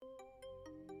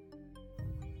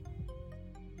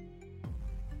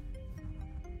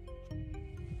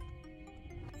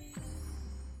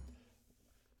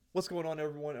What's going on,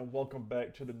 everyone, and welcome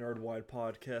back to the Nerdwide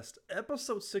Podcast,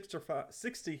 episode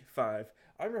 65.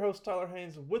 I'm your host, Tyler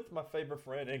Haynes, with my favorite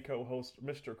friend and co-host,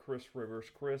 Mr. Chris Rivers.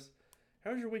 Chris,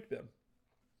 how's your week been?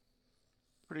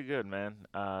 Pretty good, man.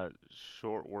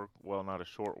 Short work, well, not a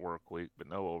short work week, but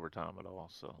no overtime at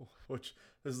all. So Which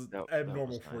is that abnormal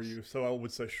was for nice. you, so I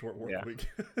would say short work Yeah, week.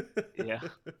 yeah.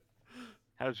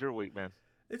 How's your week, man?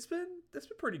 It's been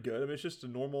pretty good. I mean, it's just a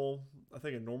normal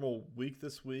week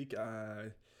this week.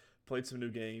 I played some new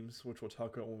games, which we'll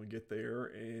talk about when we get there,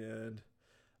 and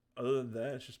other than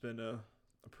that, it's just been a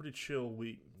pretty chill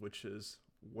week, which is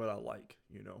what I like.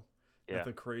 Yeah,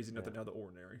 Nothing crazy, yeah. nothing out of the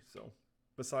ordinary. So,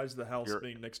 besides the house You're,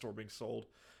 being next door being sold,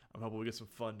 I'm hoping we get some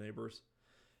fun neighbors.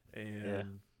 yeah.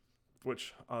 And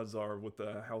which odds are with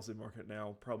the housing market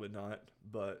now, probably not,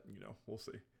 but we'll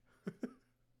see.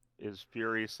 Is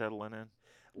Fury settling in?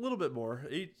 A little bit more.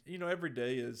 Every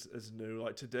day is new.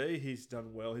 Like today, he's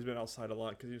done well. He's been outside a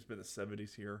lot because he's been in the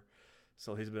 70s here,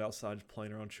 so he's been outside just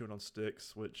playing around, chewing on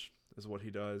sticks, which is what he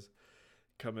does.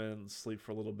 Come in, sleep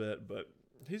for a little bit, but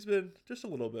he's been just a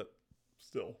little bit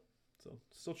still. So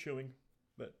still chewing,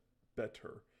 but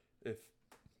better, if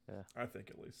Yeah. I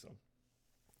think at least. So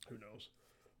who knows?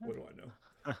 What do I know?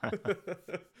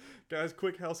 Guys,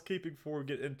 quick housekeeping before we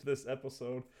get into this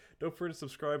episode. Don't forget to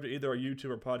subscribe to either our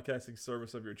YouTube or podcasting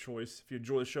service of your choice. If you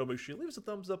enjoy the show, make sure you leave us a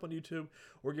thumbs up on YouTube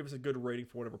or give us a good rating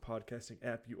for whatever podcasting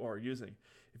app you are using.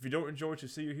 If you don't enjoy what you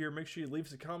see or hear, make sure you leave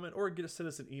us a comment or send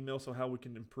us an email so how we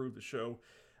can improve the show.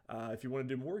 If you want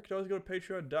to do more, you can always go to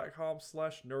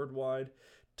patreon.com/nerdwide.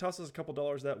 Toss us a couple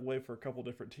dollars that way for a couple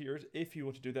different tiers if you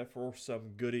want to do that for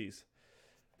some goodies.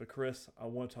 But Chris, I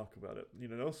want to talk about it.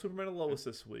 No Superman and Lois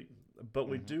this week, but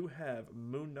we Hmm. do have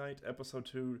Moon Knight episode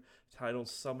 2 titled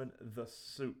Summon the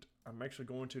Suit. I'm actually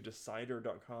going to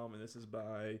Decider.com, and this is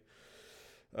by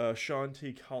Sean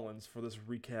T. Collins for this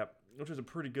recap, which is a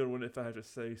pretty good one if I have to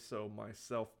say so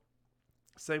myself.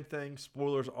 Same thing,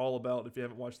 spoilers all about. If you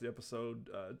haven't watched the episode,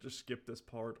 just skip this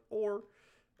part or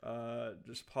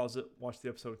just pause it, watch the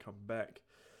episode, and come back.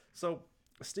 So,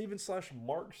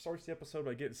 Steven/Mark starts the episode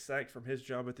by getting sacked from his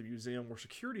job at the museum, where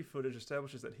security footage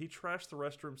establishes that he trashed the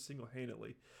restroom single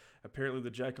handedly. Apparently,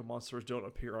 the Jackal monsters don't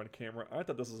appear on camera. I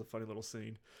thought this was a funny little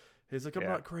scene. He's like, I'm Yeah.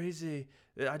 not crazy.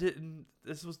 I didn't.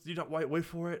 This was, you not wait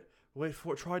for it. Wait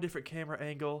for it. Try a different camera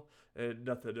angle. And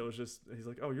nothing. It was just, he's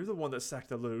like, oh, you're the one that sacked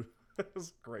the loo. It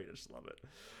was great. I just love it.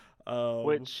 Um,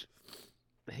 Which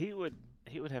he would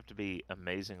he would have to be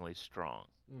amazingly strong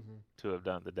mhm. to have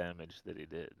done the damage that he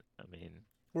did. I mean,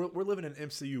 We're living in an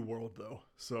MCU world, though.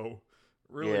 So,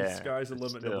 really, yeah, sky's the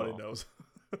but limit. Nobody still, knows.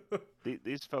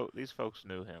 these folks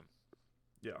knew him.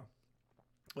 Yeah.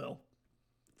 Well,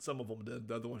 some of them did.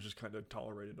 The other ones just kind of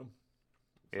tolerated them.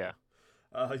 So, Yeah.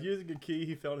 using a key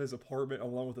he found in his apartment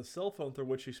along with a cell phone through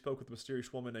which he spoke with a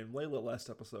mysterious woman named Layla last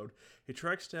episode, he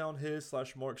tracks down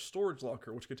his/Mark's storage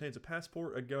locker, which contains a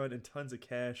passport, a gun, and tons of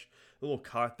cash. A little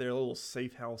cot there, a little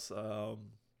safe house Uh-huh.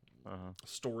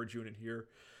 storage unit here.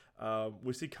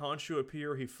 We see Khonshu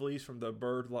appear. He flees from the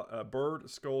bird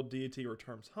skull deity,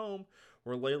 returns home,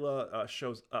 where Layla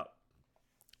shows up.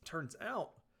 Turns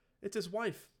out it's his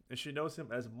wife, and she knows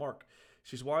him as Mark.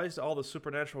 She's wise to all the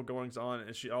supernatural goings on,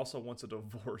 and she also wants a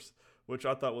divorce, which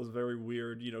I thought was very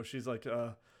weird. She's like,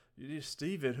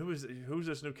 Steven, who's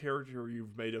this new character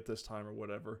you've made up this time or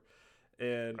whatever?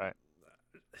 And Right.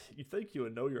 you think you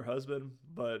would know your husband,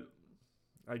 but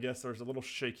I guess there's a little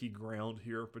shaky ground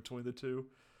here between the two.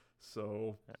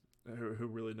 So who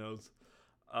really knows?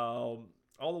 Um,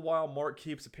 all the while, Mark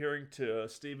keeps appearing to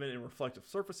Steven in reflective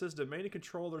surfaces, demanding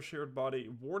control of their shared body,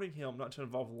 warning him not to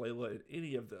involve Layla in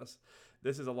any of this.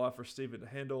 This is a lot for Steven to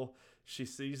handle. She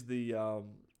sees the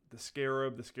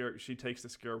scarab. The scarab. She takes the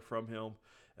scarab from him.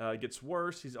 It gets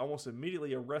worse. He's almost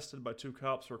immediately arrested by two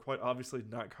cops who are quite obviously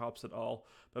not cops at all,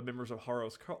 but members of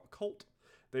Harrow's cult.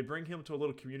 They bring him to a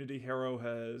little community Harrow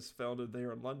has founded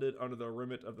there in London under the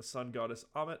remit of the sun goddess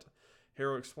Ammit.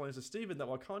 Harrow explains to Stephen that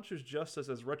while Khonshu's justice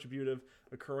is retributive,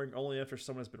 occurring only after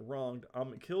someone has been wronged,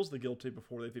 Ammit kills the guilty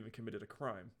before they've even committed a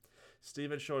crime.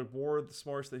 Stephen, showing more of the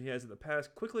smarts than he has in the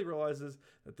past, quickly realizes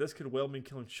that this could well mean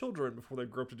killing children before they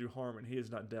grow up to do harm, and he is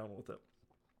not down with it.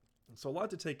 So a lot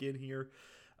to take in here.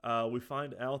 We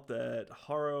find out that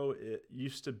Harrow it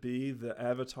used to be the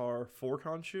avatar for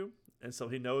Khonshu, and so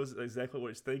he knows exactly what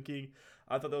he's thinking.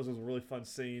 I thought that was a really fun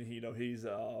scene. He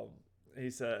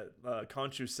said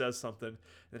Khonshu says something,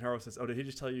 and Harrow says, "Oh, did he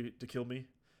just tell you to kill me?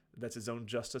 That's his own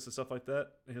justice and stuff like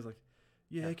that." And he's like,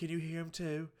 Yeah. "Yeah, can you hear him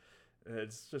too?" And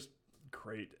it's just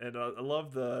great, and I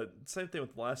love the same thing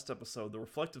with the last episode. The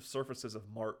reflective surfaces of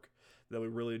Mark that we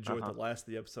really enjoyed Uh-huh. the last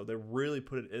of the episode. They really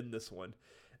put it in this one.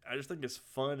 I just think it's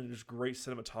fun and just great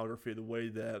cinematography. The way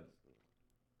that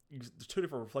there's two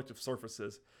different reflective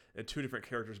surfaces and two different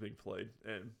characters being played,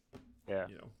 and Yeah,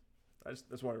 you know,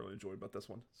 that's what I really enjoyed about this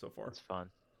one so far. it's fun.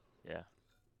 Yeah.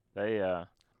 They and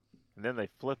then they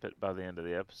flip it by the end of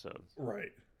the episode.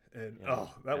 Right. And You know.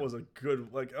 that And was a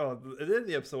good the end of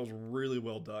the episode was really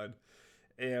well done.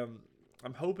 And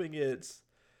I'm hoping it's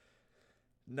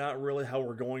not really how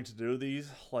we're going to do these.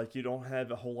 Like you don't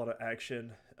have a whole lot of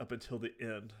action up until the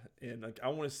end. And like I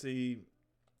want to see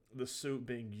the suit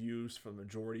being used for the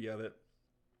majority of it.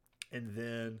 And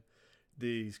then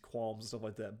these qualms and stuff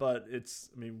like that. But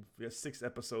I mean, we have 6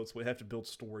 episodes, so we have to build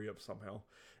story up somehow.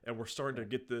 And we're starting to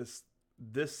get this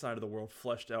side of the world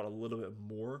fleshed out a little bit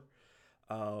more.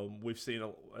 We've seen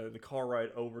in the car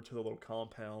ride over to the little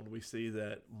compound, we see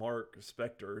that Mark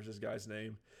Spector is this guy's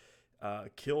name,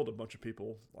 killed a bunch of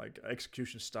people, like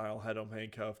execution style, had them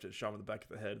handcuffed and shot him in the back of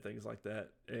the head, things like that,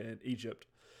 in Egypt.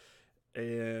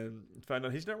 And found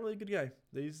out he's not really a good guy.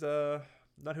 He's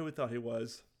not who we thought he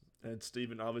was. And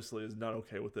Steven obviously is not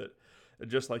okay with it. And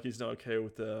just like he's not okay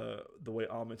with the way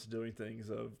Amit's doing things,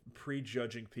 of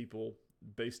prejudging people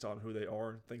based on who they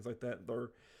are and things like that.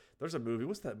 There's a movie.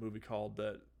 What's that movie called?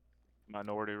 That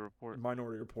Minority Report.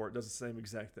 Minority Report does the same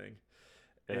exact thing.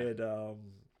 Yeah. And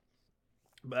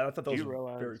but I thought that was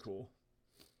very cool.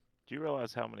 Do you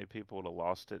realize how many people would have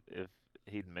lost it if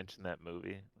he'd mentioned that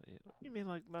movie? You mean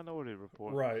like Minority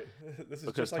Report? Right. This is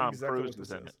Because just like Tom exactly Cruise what this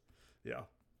is in is. it, Yeah.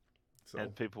 So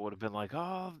and people would have been like,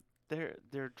 "Oh,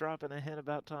 they're dropping a hint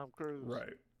about Tom Cruise."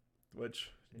 right.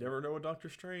 Which Yeah. never know with Doctor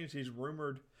Strange. He's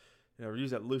rumored,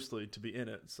 use that loosely to be in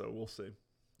it. So we'll see.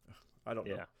 I don't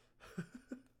know. Yeah.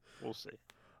 We'll see.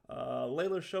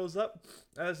 Layla shows up,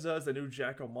 as does the new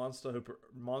Jackal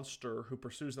monster who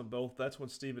pursues them both. That's when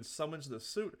Steven summons the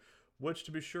suit, which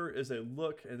to be sure is a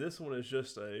look, and this one is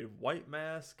just a white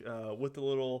mask with the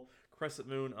little crescent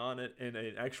moon on it and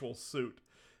an actual suit.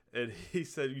 And he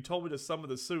said, "You told me to summon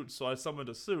the suit, so I summoned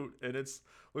a suit, and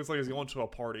looks like he's going to a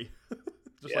party,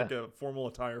 just Yeah. like a formal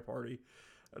attire party."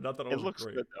 And I thought it It was looks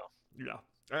great. good though. Yeah,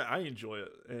 I enjoy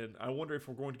it, and I wonder if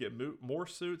we're going to get more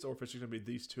suits or if it's just going to be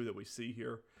these two that we see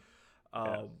here.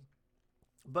 Yeah.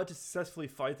 But to successfully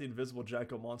fight the invisible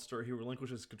Jackal monster, he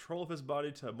relinquishes control of his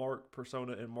body to Mark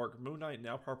Persona and Mark Moon Knight,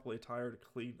 now properly attired, to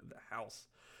clean the house.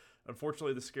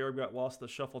 Unfortunately, the Scarab got lost in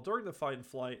the shuffle during the fight and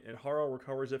flight, and Haro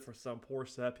recovers it for some poor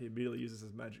sap. He immediately uses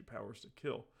his magic powers to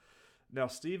kill. Now,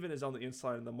 Steven is on the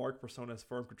inside, and the Mark Persona has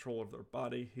firm control of their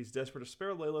body. He's desperate to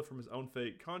spare Layla from his own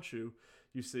fate. Khonshu,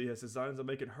 you see, has designs on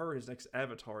making her his next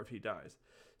avatar if he dies.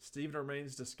 Steven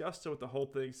remains disgusted with the whole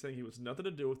thing, saying he was nothing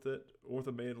to do with it or with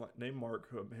a man named Mark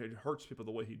who hurts people the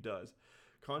way he does.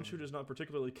 Khonshu does not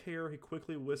particularly care. He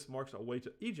quickly whisks Mark away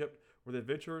to Egypt, where the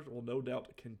adventures will no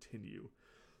doubt continue.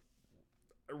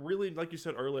 I really, like you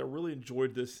said earlier, I really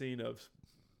enjoyed this scene of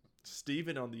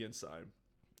Steven on the inside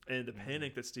and the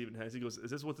panic that Steven has. He goes,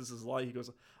 "Is this what this is like?" He goes,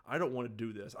 "I don't want to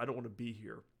do this. I don't want to be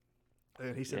here."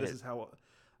 And he said, Yeah. "This is how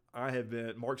I have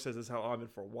been." Mark says, "This is how I've been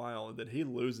for a while." And then he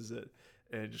loses it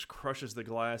and just crushes the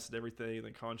glass and everything. And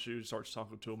then Khonshu starts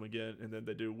talking to him again. And then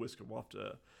they do whisk him off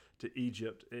to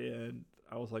Egypt. And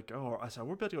I was like, "Oh," I said,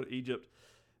 "We're about to go to Egypt."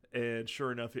 And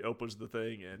sure enough, he opens the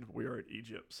thing and we are in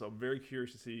Egypt. So I'm very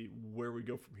curious to see where we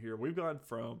go from here. We've gone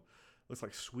from, looks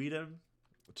like Sweden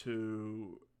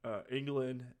to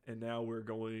England, and now we're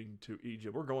going to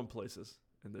Egypt. We're going places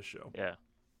in this show. Yeah.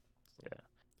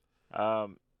 Yeah.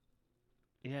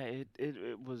 Yeah.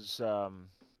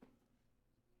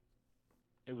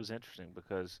 It was interesting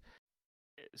because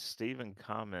Stephen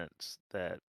comments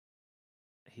that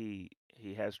he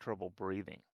has trouble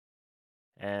breathing,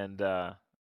 and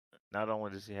not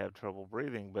only does he have trouble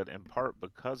breathing, but in part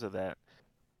because of that,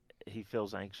 he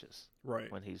feels anxious Right.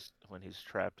 when he's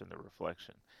trapped in the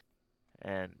reflection.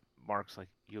 And Mark's like,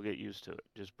 "You'll get used to it.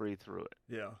 Just breathe through it."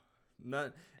 Yeah.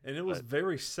 And it was But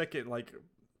very second, like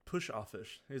push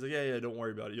offish. He's like, yeah, don't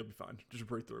worry about it. You'll be fine. Just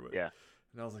breathe through it. yeah,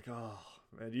 And I was like, oh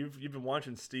man, you've been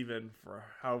watching Steven for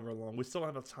however long. We still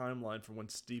have a timeline from when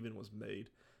Steven was made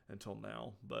until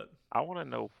now, but I want to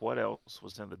know what else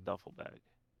was in the duffel bag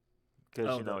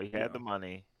because he had the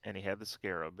money and he had the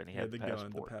scarab and he had the gun, the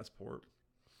passport passport.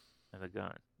 and the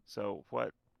gun. So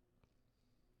what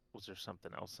was there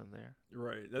something else in there?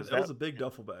 Right. Is That was that a big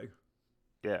duffel bag.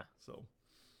 yeah? So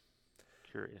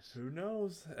Curious. who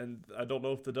knows? And I don't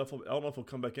know if I don't know if he'll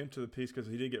come back into the piece because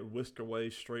he did get whisked away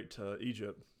straight to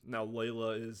Egypt. Now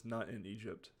Layla is not in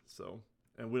Egypt, so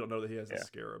and we don't know that he has the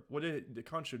scarab. The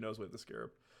Khonshu knows we have the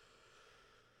scarab.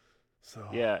 So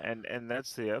Yeah, and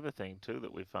that's the other thing too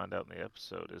that we find out in the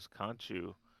episode is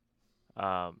Khonshu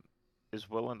um, is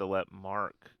willing to let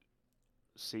Mark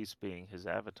cease being his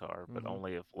avatar, but Hmm.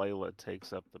 only if Layla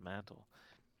takes up the mantle.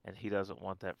 And he doesn't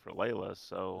want that for Layla,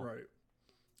 so Right.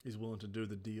 He's willing to do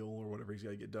the deal or whatever he's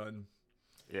got to get done.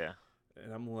 yeah.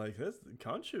 And I'm like, this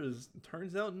Khonshu is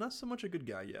turns out not so much a good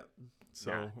guy yet. Nah,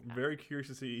 So I'm very curious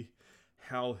to see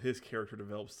how his character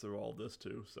develops through all this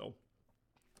too. So,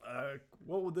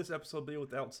 what would this episode be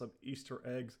without some Easter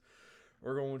eggs?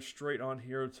 We're going straight on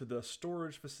here to the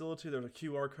storage facility. There's a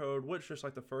QR code, which, just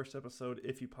like the first episode,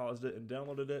 if you paused it and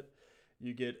downloaded it,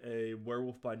 you get a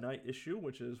Werewolf by Night issue,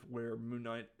 which is where Moon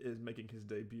Knight is making his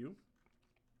debut.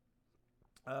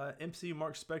 MCU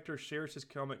Mark Spector shares his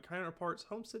comic counterpart's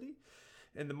home city.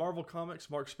 In the Marvel Comics,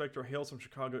 Mark Spector hails from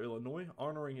Chicago, Illinois,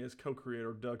 honoring his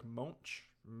co-creator Doug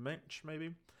Moench,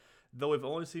 maybe. Though we've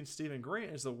only seen Stephen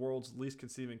Grant as the world's least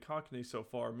conceiving Cockney so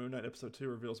far, Moon Knight Episode 2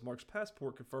 reveals Mark's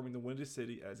passport, confirming the Windy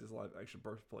City as his live-action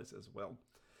birthplace as well.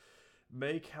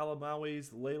 May Calamawi's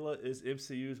Layla is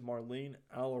MCU's Marlene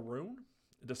Alaroon.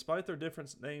 Despite their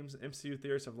different names, MCU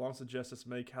theorists have long suggested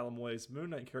May Calamawi's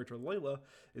Moon Knight character Layla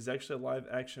is actually a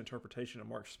live-action interpretation of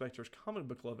Mark Spector's comic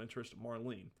book love interest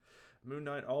Marlene. Moon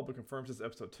Knight all but confirms this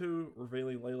episode 2,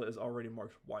 revealing Layla is already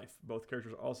Mark's wife. Both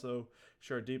characters also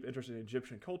share a deep interest in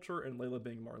Egyptian culture, and Layla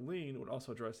being Marlene would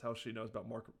also address how she knows about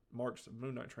Mark's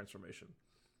Moon Knight transformation.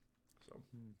 So,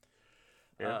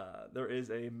 yeah. there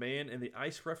is a Man in the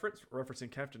Ice reference,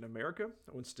 referencing Captain America.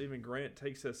 When Stephen Grant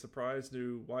takes his surprised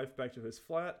new wife back to his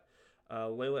flat,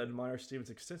 Layla admires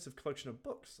Stephen's extensive collection of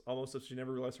books, almost as if she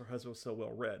never realized her husband was so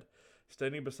well read.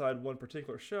 Standing beside one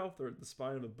particular shelf, the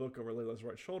spine of a book over Layla's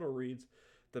right shoulder reads,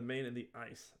 The Man in the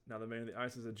Ice. Now, The Man in the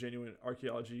Ice is a genuine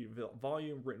archaeology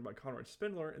volume written by Conrad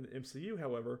Spindler. In the MCU,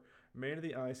 however, Man in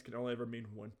the Ice can only ever mean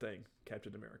one thing,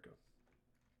 Captain America.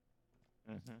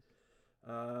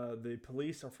 The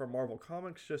police are from Marvel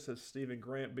Comics. Just as Stephen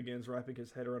Grant begins wrapping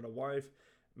his head around a wife,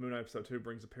 Moon Knight Episode 2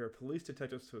 brings a pair of police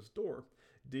detectives to his door,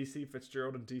 DC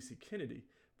Fitzgerald and DC Kennedy.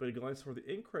 But a glance toward the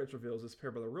end credits reveals this pair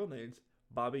by their real names,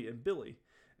 Bobby and Billy.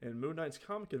 In Moon Knight's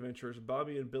comic adventures,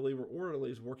 Bobby and Billy were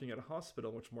orderlies working at a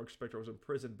hospital in which Mark Spector was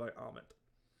imprisoned by Amit.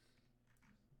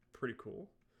 Pretty cool.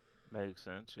 Makes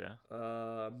sense, yeah.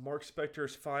 Mark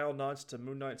Spector's file nods to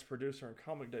Moon Knight's producer and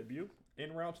comic debut.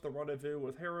 En route to the rendezvous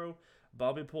with Harrow,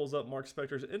 Bobby pulls up Mark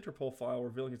Spector's Interpol file,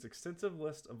 revealing his extensive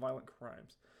list of violent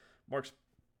crimes. Mark's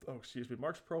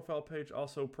profile page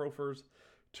also proffers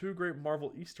two great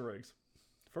Marvel Easter eggs.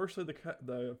 Firstly,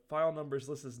 the file number is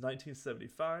listed as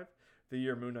 1975, the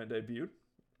year Moon Knight debuted.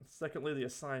 Secondly, the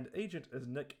assigned agent is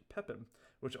Nick Pepin,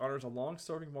 which honors a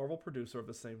long-serving Marvel producer of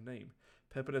the same name.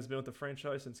 Pepin has been with the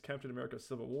franchise since Captain America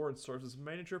Civil War and serves as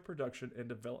manager of production and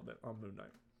development on Moon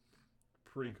Knight.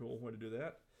 Pretty cool way to do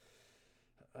that.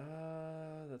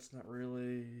 That's not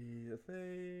really a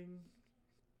thing.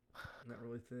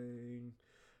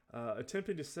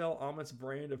 Attempting to sell Amit's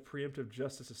brand of preemptive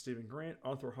justice to Stephen Grant,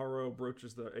 Arthur Harrow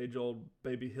broaches the age-old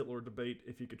baby Hitler debate.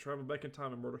 If you could travel back in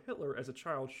time and murder Hitler as a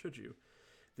child, should you?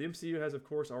 The MCU has, of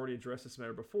course, already addressed this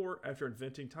matter before. After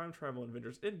inventing time travel in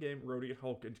Avengers Endgame, Rhodey and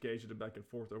Hulk engaged in a back and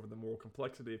forth over the moral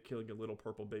complexity of killing a little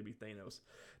purple baby Thanos.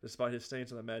 Despite his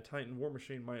stance on the Mad Titan War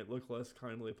Machine might look less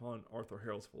kindly upon Arthur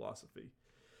Harrow's philosophy.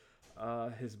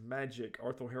 His magic.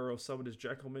 Arthur Harrow summoned his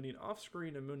Jackal minion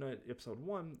off-screen in Moon Knight Episode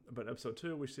 1, but in Episode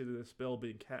 2 we see the spell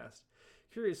being cast.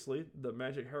 Curiously, the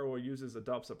magic Harrow uses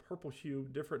adopts a purple hue.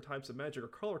 Different types of magic are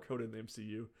color-coded in the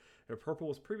MCU, and purple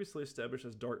was previously established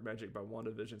as dark magic by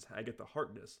WandaVision's Agatha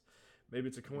Harkness. Maybe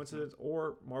it's a coincidence,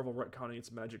 or Marvel retconning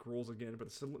its magic rules again, but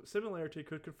the similarity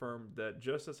could confirm that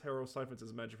just as Harrow siphons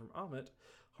his magic from Amit,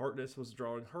 Harkness was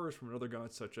drawing hers from another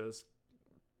god such as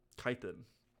Kython.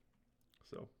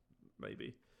 So,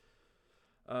 maybe.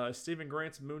 Stephen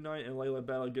Grant's Moon Knight and Layla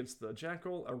battle against the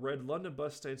Jackal. A red London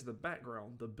bus stands in the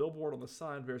background. The billboard on the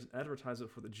side bears an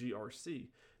advertisement for the GRC.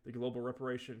 The Global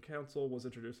Reparation Council was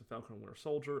introduced in Falcon and Winter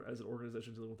Soldier as an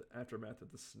organization dealing with the aftermath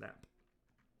of the snap.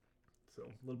 So,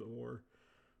 a little bit more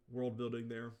world building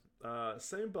there.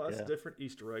 Same bus, different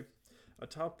Easter egg.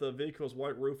 Atop the vehicle's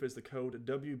white roof is the code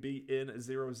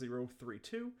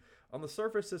WBN0032. On the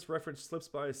surface, this reference slips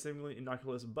by a seemingly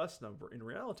innocuous bus number. In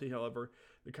reality, however,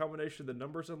 the combination of the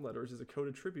numbers and letters is a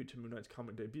coded tribute to Moon Knight's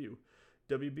comic debut.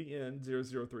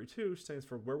 WBN0032 stands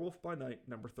for Werewolf by Night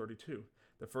number 32,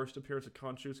 the first appearance of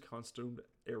Khonshu's costumed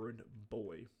errand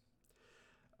boy.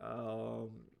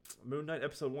 Moon Knight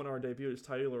Episode 1, our debut, is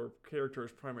titular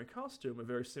character's primary costume, a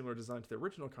very similar design to the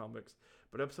original comics,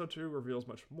 but Episode 2 reveals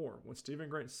much more. When Stephen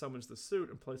Grant summons the suit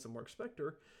in place of Mark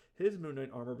Spector, his Moon Knight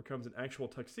armor becomes an actual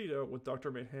tuxedo with Dr.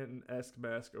 Manhattan-esque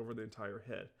mask over the entire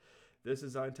head. This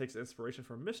design takes inspiration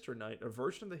from Mr. Knight, a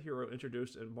version of the hero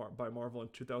introduced by Marvel in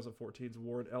 2014's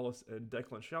Warren Ellis and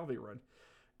Declan Shalvey run.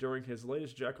 During his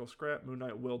latest Jackal scrap, Moon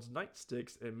Knight wields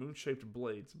nightsticks and moon-shaped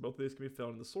blades. Both of these can be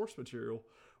found in the source material,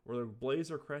 where the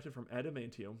blades are crafted from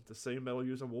adamantium, the same metal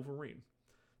used on Wolverine.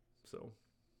 So,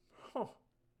 huh.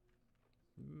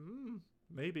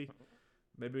 Maybe.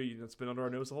 Maybe it's been under our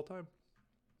nose the whole time.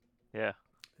 Yeah.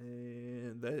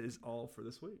 And that is all for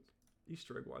this week,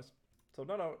 Easter egg wise. So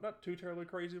not too terribly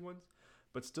crazy ones,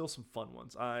 but still some fun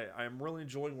ones. I am really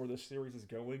enjoying where this series is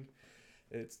going.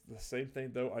 It's the same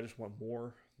thing though. I just want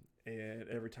more, and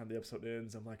every time the episode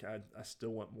ends, I'm like, I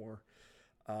still want more.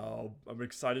 I'm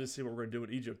excited to see what we're gonna do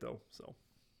in Egypt though. So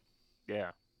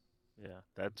Yeah.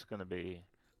 That's gonna be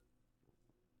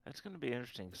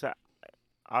interesting. Because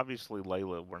obviously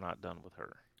Layla, we're not done with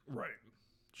her. right,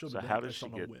 she'll So be how back. I does just she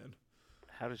don't know get? when.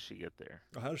 How does she get there?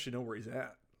 How does she know where he's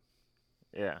at?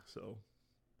 Yeah. So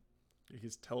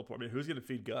he's teleport. I mean, who's gonna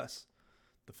feed Gus?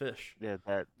 The fish. Yeah.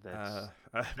 That's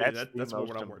That's the what most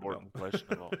I'm worried important about. question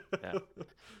of all.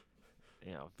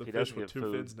 Yeah. If The he fish doesn't with get two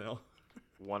food, fins now.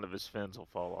 one of his fins will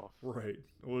fall off. Right.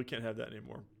 Well, we can't have that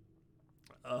anymore.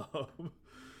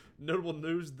 Notable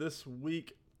news this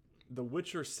week: The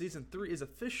Witcher Season 3 is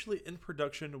officially in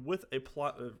production with a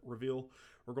plot reveal.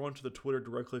 We're going to the Twitter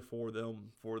directly for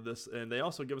them for this, and they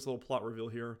also give us a little plot reveal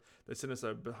here. They sent us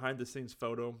a behind-the-scenes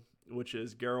photo, which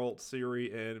is Geralt,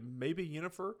 Ciri, and maybe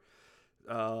Yennefer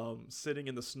sitting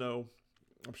in the snow.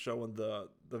 I'm showing the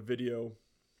video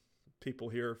people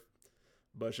here,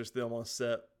 but it's just them on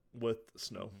set with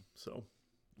snow. So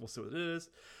we'll see what it is.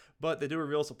 But they do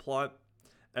reveal us a plot.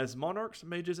 As monarchs,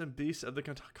 mages, and beasts of the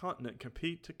continent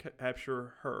compete to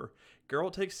capture her,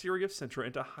 Geralt takes Ciri of Cintra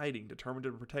into hiding, determined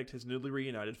to protect his newly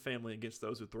reunited family against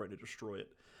those who threaten to destroy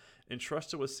it.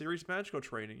 Entrusted with Ciri's magical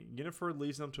training, Yennefer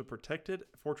leads them to a protected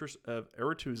fortress of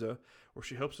Aretuza, where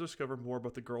she hopes to discover more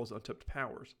about the girl's untapped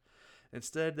powers.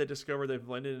 Instead, they discover they've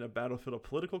landed in a battlefield of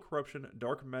political corruption,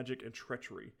 dark magic, and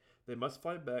treachery. They must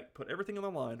fight back, put everything on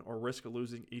the line, or risk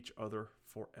losing each other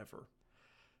forever.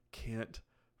 Can't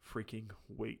freaking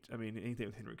wait. I mean, anything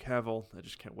with Henry Cavill, I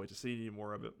just can't wait to see any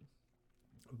more of it.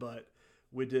 But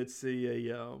we did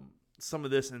see some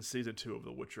of this in season 2 of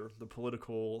The Witcher. The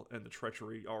political and the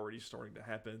treachery already starting to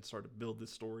happen, starting to build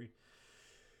this story.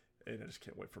 And I just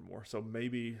can't wait for more. So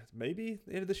maybe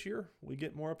the end of this year we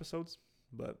get more episodes,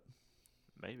 but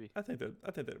maybe I think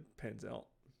that pans out,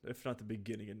 if not the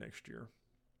beginning of next year.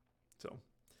 So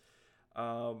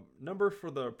numbers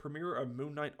for the premiere of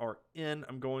Moon Knight are in.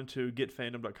 I'm going to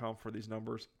getfandom.com for these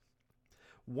numbers.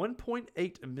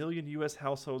 1.8 million U.S.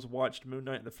 households watched Moon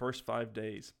Knight in the first 5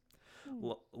 days.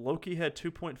 Loki had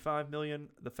 2.5 million.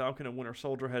 The Falcon and Winter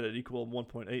Soldier had an equal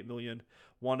 1.8 million.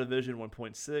 WandaVision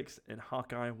 1.6 and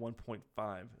Hawkeye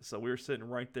 1.5. So we were sitting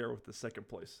right there with the second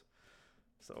place.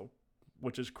 So,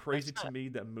 which is crazy to me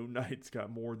that Moon Knight's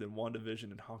got more than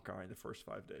WandaVision and Hawkeye in the first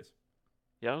 5 days.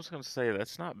 Yeah, I was going to say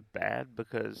that's not bad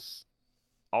because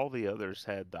all the others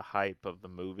had the hype of the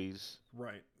movies.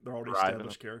 Right. They're already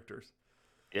established characters.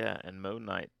 Yeah, and Moon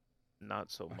Knight,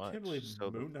 not so much. I can't believe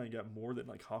Moon Knight got more than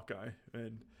like Hawkeye,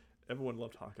 and everyone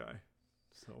loved Hawkeye.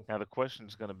 So now the question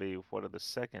is going to be, what do the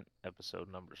second episode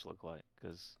numbers look like?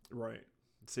 Because right,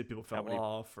 see if people fell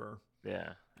off or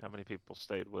how many people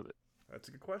stayed with it? That's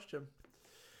a good question.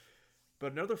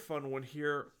 But another fun one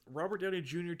here, Robert Downey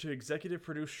Jr. to executive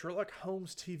produce Sherlock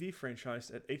Holmes TV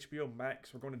franchise at HBO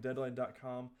Max. We're going to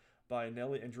Deadline.com by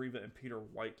Nelly Andriva and Peter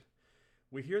White.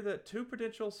 We hear that 2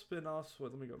 potential spin-offs,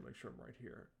 let me go make sure I'm right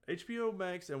here. HBO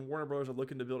Max and Warner Bros. Are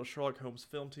looking to build a Sherlock Holmes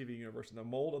film TV universe in the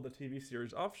mold of the TV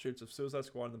series offshoots of Suicide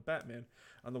Squad and the Batman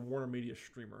on the Warner Media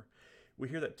streamer. We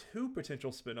hear that 2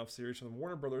 potential spin-off series from the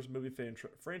Warner Bros. Movie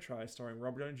franchise starring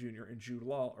Robert Downey Jr. and Jude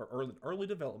Law are early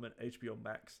development at HBO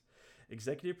Max.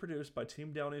 Executive produced by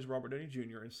Team Downey's Robert Downey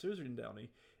Jr. and Susan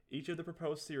Downey, each of the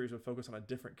proposed series would focus on a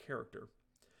different character.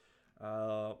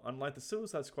 Unlike the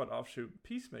Suicide Squad offshoot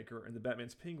Peacemaker and the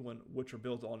Batman's Penguin, which are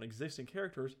built on existing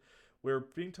characters, we're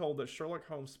being told that Sherlock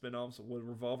Holmes spin-offs would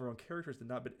revolve around characters that have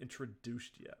not been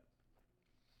introduced yet.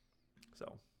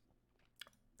 So,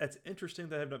 that's interesting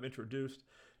that have not been introduced.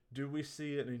 Do we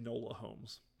see an Enola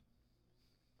Holmes?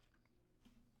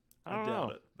 I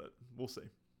doubt it, but we'll see.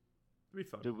 It'll be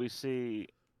fun. Do we see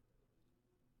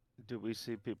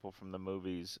people from the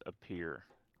movies appear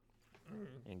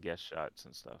in guest shots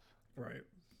and stuff? Right.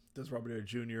 Does Robert Downey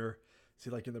Jr. is he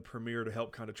like in the premiere to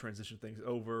help kind of transition things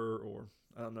over, or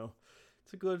I don't know.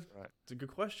 It's a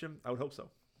good question. I would hope so.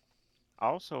 I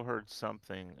also heard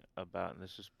something about, and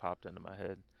this just popped into my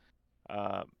head.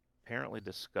 Apparently,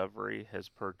 Discovery has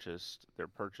their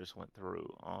purchase went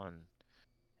through on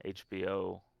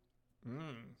HBO,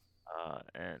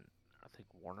 and I think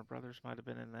Warner Brothers might have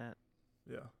been in that.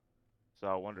 Yeah. So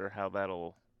I wonder how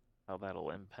that'll how that'll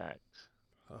impact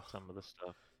Ugh, some of the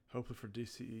stuff hopefully for going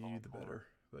DCEU, the forward. better.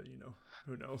 But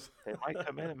who knows? They might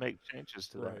come in and make changes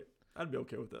to that. Right. I'd be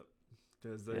okay with that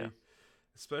because Yeah.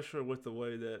 especially with the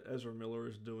way that Ezra Miller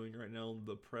is doing right now,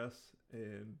 the press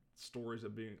and stories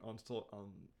of being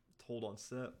told on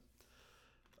set.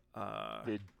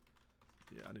 Did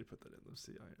Yeah, I need to put that in. Let's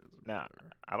see. Ezra Now,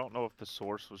 Miller. I don't know if the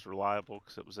source was reliable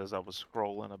because it was as I was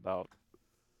scrolling about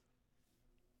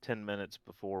 10 minutes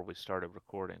before we started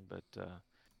recording, but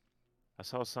I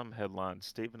saw some headline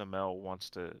Stephen Amell wants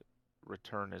to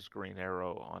return as Green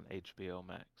Arrow on HBO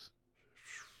Max.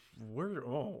 Where?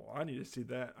 Oh, I need to see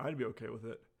that. I'd be okay with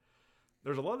it.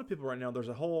 There's a lot of people right now. There's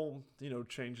a whole,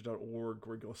 change.org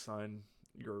where you go sign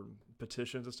your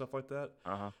petitions and stuff like that.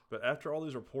 Uh-huh. But after all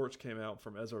these reports came out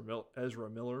from Ezra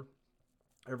Miller,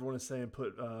 everyone is saying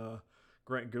put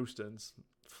Grant Gustin's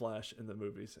Flash in the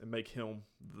movies and make him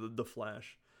the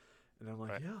Flash. And I'm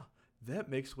like, Right. yeah, that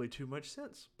makes way too much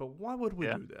sense. But why would we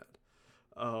Yeah. do that?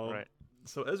 Right.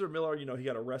 So Ezra Miller, he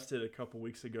got arrested a couple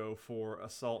weeks ago for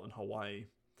assault in Hawaii.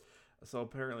 So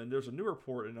apparently, there's a new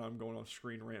report, and I'm going on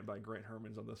Screen Rant by Grant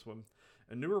Hermans on this one.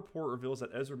 A new report reveals that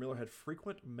Ezra Miller had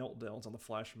frequent meltdowns on the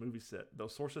Flash movie set, though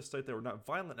sources state they were not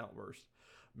violent outbursts.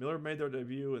 Miller made their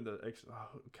debut in the.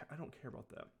 I don't care about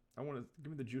that. I want to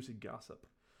give me the juicy gossip.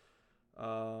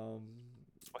 Well,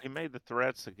 he made the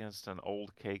threats against an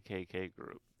old KKK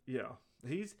group. Yeah,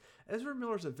 Ezra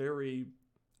Miller's a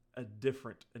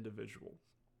different individual.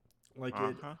 Like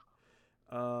it.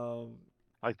 Uh-huh.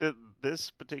 Like this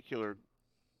particular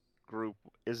group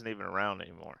isn't even around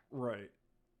anymore. Right.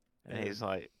 And he's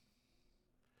like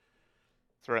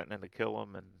threatening to kill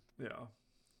him, and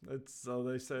yeah. So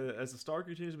they say that as the star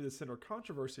continues to be the center of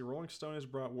controversy, Rolling Stone has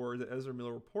brought word that Ezra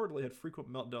Miller reportedly had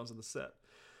frequent meltdowns on the set.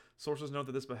 Sources note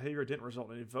that this behavior didn't result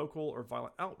in any vocal or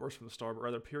violent outbursts from the star, but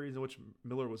rather periods in which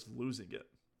Miller was losing it.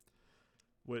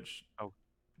 Which,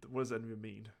 what does that even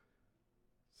mean?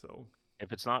 So,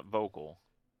 if it's not vocal,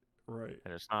 right,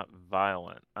 and it's not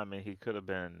violent, I mean, he could have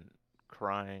been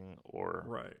crying or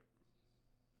right,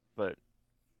 but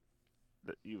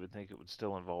you would think it would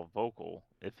still involve vocal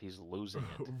if he's losing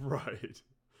it. right.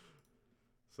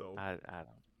 So I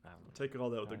don't take all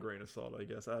that with a grain of salt, I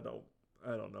guess. I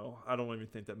don't know. I don't even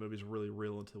think that movie's really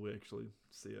real until we actually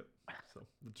see it. So,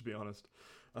 to be honest.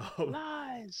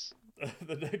 Lies!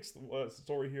 The next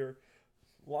story here.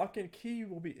 Lock and Key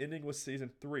will be ending with season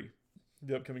 3.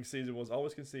 The upcoming season was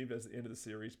always conceived as the end of the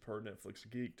series per Netflix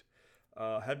Geeked.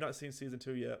 Have not seen season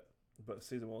 2 yet, but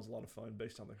season 1 was a lot of fun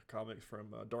based on the comics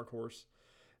from Dark Horse.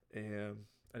 And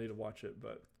I need to watch it,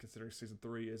 but considering season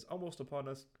 3 is almost upon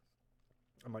us,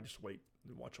 I might just wait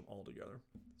and watch them all together.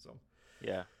 So,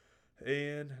 yeah.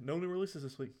 And no new releases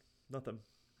this week. Nothing.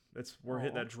 We're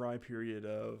hitting that dry period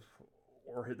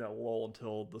or hitting that lull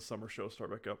until the summer shows start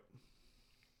back up.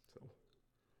 So.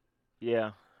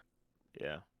 Yeah.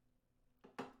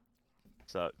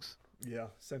 Sucks. Yeah,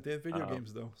 same thing with video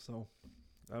games though. So,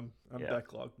 I'm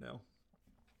backlogged now,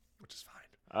 which is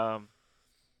fine.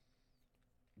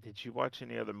 Did you watch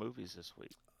any other movies this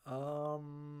week? I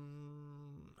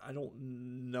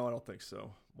don't think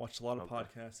so. Watched a lot of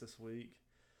podcasts this week.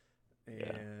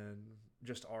 And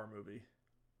just our movie,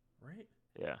 right?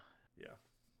 Yeah.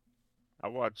 I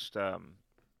watched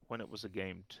When It Was a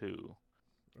Game 2.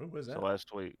 Oh, what is that? So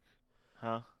last week,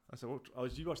 huh? I said,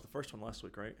 you watched the first one last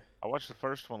week, right? I watched the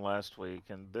first one last week,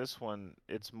 and this one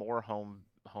it's more home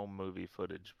movie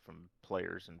footage from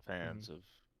players and fans of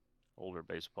older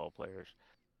baseball players.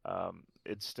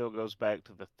 It still goes back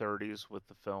to the 30s with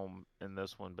the film in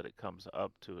this one, but it comes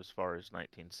up to as far as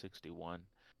 1961.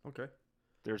 Okay.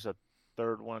 There's a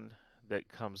third one that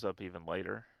comes up even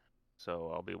later,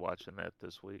 so I'll be watching that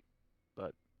this week.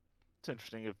 But it's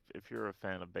interesting if you're a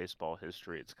fan of baseball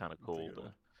history, it's kind of cool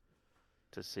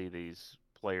to see these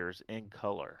players in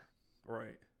color.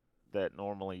 Right. That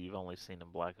normally you've only seen in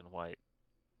black and white.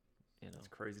 It's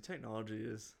crazy. Technology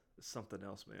is something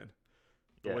else, man.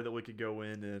 The way that we could go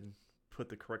in and put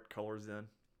the correct colors in.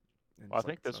 Well, I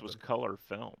think this was color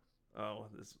film. Oh,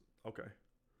 okay.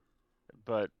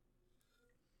 But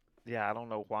yeah, I don't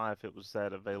know why if it was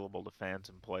that available to fans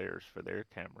and players for their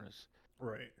cameras.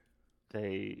 Right.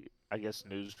 I guess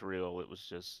newsreel, it was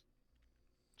just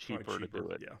cheaper to do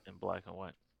it in black and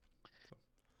white.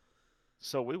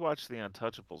 So we watched The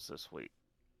Untouchables this week.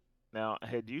 Now,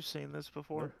 had you seen this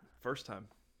before? No, first time.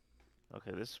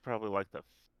 Okay, this is probably like the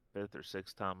 5th or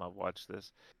 6th time I've watched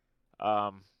this.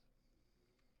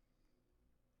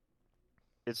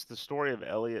 It's the story of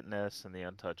Elliot Ness and the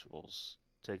Untouchables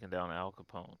taking down Al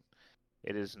Capone.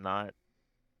 It is not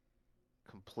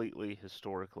completely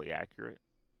historically accurate.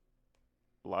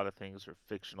 a lot of things are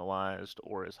fictionalized,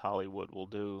 or as Hollywood will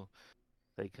do,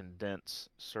 they condense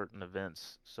certain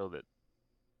events so that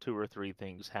two or three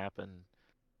things happen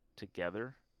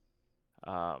together.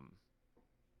 Um,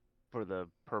 for the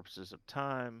purposes of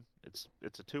time, it's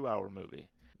a 2 hour movie.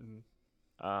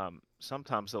 Mm-hmm.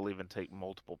 Sometimes they'll even take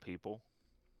multiple people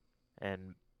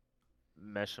and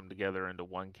mesh them together into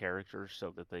one character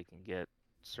so that they can get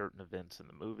certain events in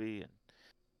the movie.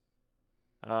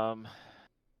 And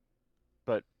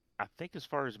but I think as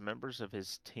far as members of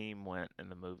his team went in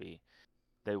the movie,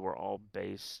 they were all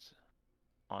based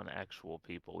on actual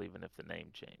people, even if the name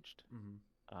changed.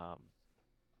 Mm-hmm. Um,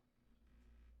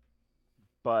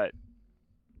 but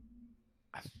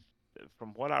I, from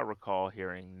what I recall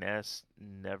hearing, Ness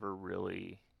never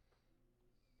really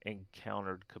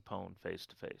encountered Capone face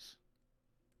to face.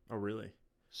 Oh, really?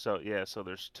 So yeah, so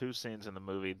there's two scenes in the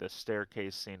movie: the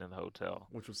staircase scene in the hotel,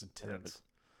 Which was and then the intense,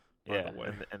 by the yeah, way.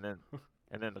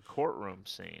 and then the courtroom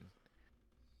scene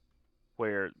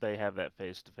where they have that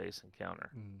face to face encounter.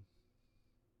 Mm.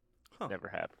 Huh. Never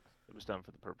happened. It was done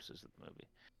for the purposes of the movie.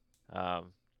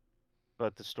 Um,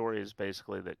 but the story is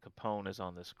basically that Capone is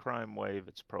on this crime wave.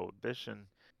 It's prohibition.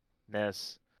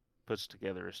 Ness puts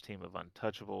together his team of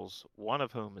untouchables, one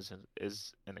of whom is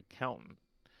an accountant,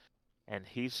 and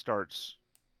he starts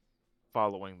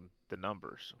following the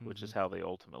numbers, which Mm-hmm. is how they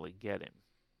ultimately get him.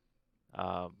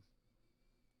 Um,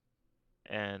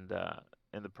 and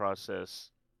in the process,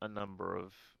 a number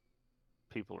of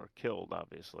people are killed,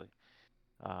 obviously.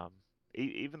 Um,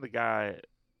 even the guy,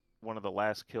 one of the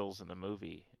last kills in the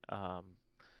movie, I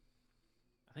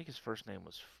think his first name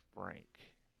was Frank,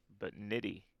 but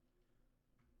Nitty,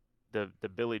 the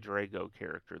Billy Drago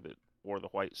character that wore the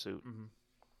white suit, Mm-hmm.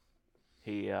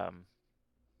 he um,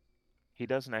 he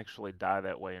doesn't actually die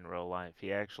that way in real life.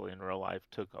 He actually in real life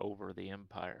took over the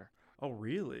empire Oh,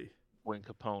 really? when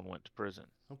Capone went to prison.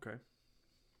 Okay.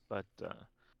 But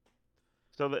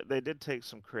so they did take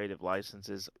some creative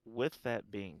licenses. With that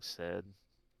being said,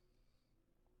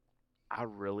 I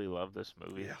really love this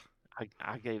movie. Yeah.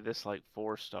 I gave this like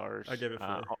 4 stars. I gave it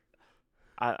 4.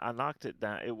 I knocked it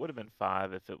down. It would have been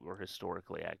 5 if it were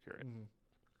historically accurate. Mm-hmm.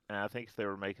 And I think if they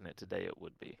were making it today, it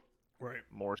would be Right.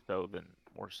 more so than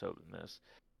this.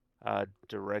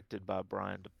 Directed by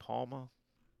Brian De Palma.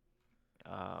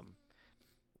 Um,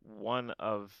 one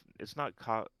of it's not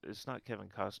Kevin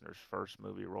Costner's first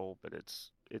movie role, but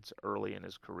it's early in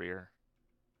his career.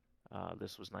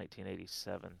 This was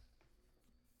 1987.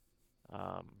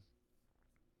 Um,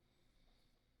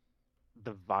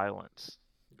 the violence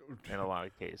in a lot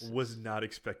of Was cases. not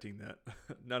expecting that.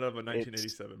 Not of a It's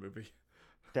 1987 movie.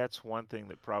 That's one thing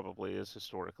that probably is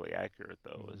historically accurate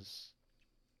though, Mm-hmm. is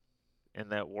in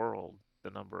that world, the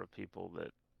number of people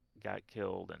that got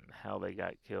killed and how they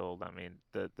got killed. I mean,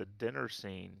 the dinner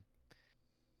scene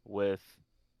with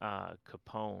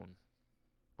Capone,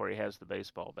 where he has the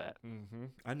baseball bat, Mm-hmm.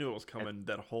 I knew it was and coming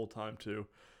that whole time too.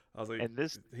 I was like, and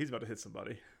this, he's about to hit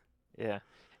somebody. yeah,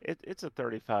 it's a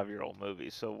 35-year-old movie,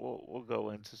 so we'll go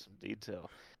into some detail.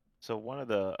 So one of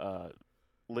the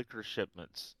liquor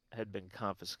shipments had been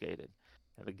confiscated,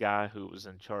 and the guy who was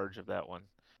in charge of that one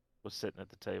was sitting at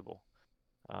the table.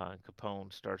 And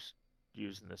Capone starts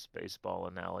using this baseball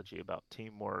analogy about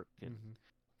teamwork and Mm-hmm.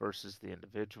 versus the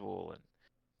individual, and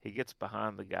he gets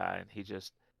behind the guy and he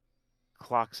just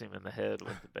clocks him in the head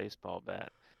with the baseball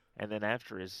bat. And then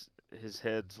after his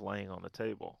head's laying on the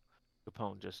table,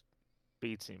 Capone just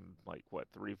beats him like what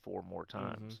 3, 4 more Mm-hmm.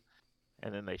 times,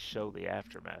 and then they show the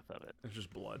aftermath of it. It's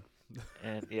just blood.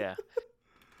 And yeah,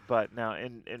 but now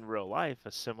in real life,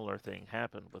 a similar thing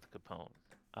happened with Capone,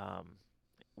 um,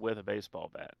 with a baseball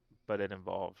bat, but it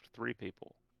involved 3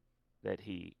 people that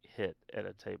he hit at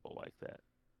a table like that.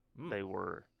 Mm. They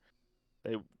were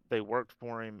they they worked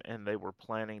for him and they were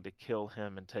planning to kill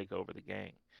him and take over the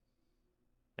gang,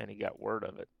 and he got word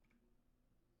of it.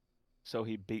 So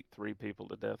he beat 3 people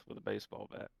to death with a baseball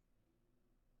bat,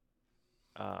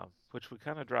 which would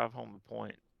kind of drive home the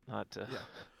point, not to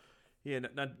Yeah.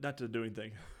 Yeah. Not to do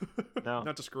anything. no,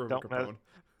 Not to screw over don't mess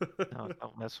Capone. no,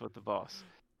 don't mess with the boss.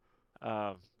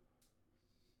 Um,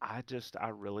 I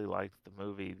really liked the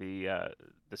movie.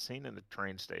 The scene in the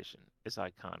train station is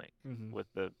iconic Mm-hmm. with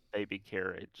the baby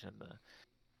carriage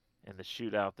and the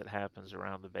shootout that happens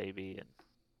around the baby. And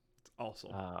It's awesome.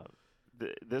 uh,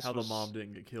 this How the mom was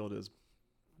didn't get killed is,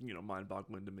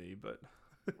 mind-boggling to me. But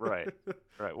right,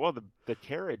 right. Well, the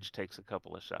carriage takes a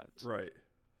couple of shots, right.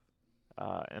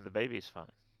 and the baby's fine.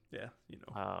 Yeah.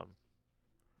 Um,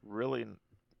 really,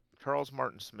 Charles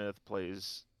Martin Smith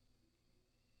plays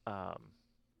um,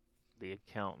 the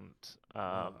accountant,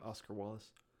 Oscar Wallace.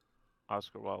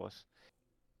 Oscar Wallace,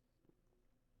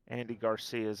 Andy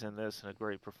Garcia's in this in a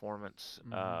great performance.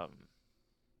 Hmm.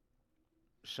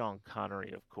 Sean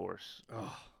Connery, of course,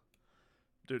 Oh,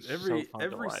 dude, so fun to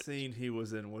every watch. scene he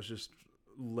was in was just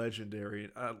legendary.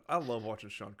 I love watching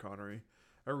Sean Connery.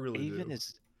 I really Even do.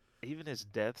 his even his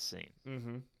death scene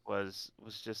Mm-hmm. was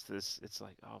just this. It's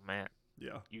like, oh man,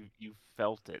 Yeah. you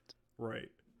felt it. Right.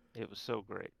 It was so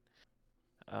great.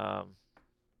 Um,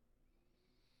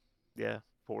 yeah,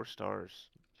 4 stars.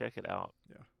 Check it out.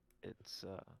 Yeah. It's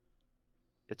uh,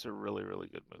 it's a really really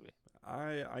good movie.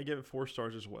 I give it 4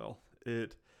 stars as well.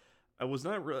 It I was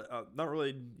not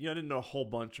really I didn't know a whole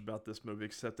bunch about this movie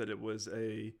except that it was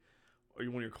a one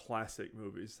of your classic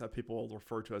movies that people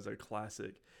refer to as a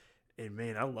classic. And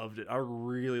man, I loved it. I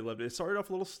really loved it. It started off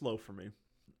a little slow for me,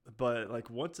 but like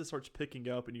once it starts picking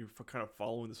up and you're kind of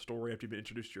following the story after you've been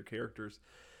introduced to your characters,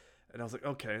 and I was like,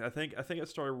 okay, I think I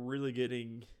started really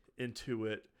getting into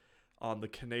it on the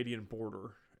Canadian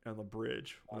border on the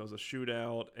bridge when there was a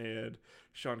shootout and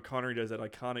Sean Connery does that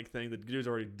iconic thing. The dude's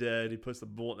already dead. He puts the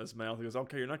bullet in his mouth. He goes,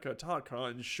 "Okay, you're not gonna talk, huh?"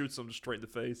 And shoots him straight in the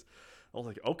face. I was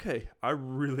like, okay, I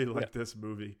really Yeah, like this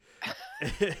movie.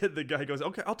 And the guy goes,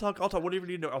 "Okay, I'll talk. I'll talk. Whatever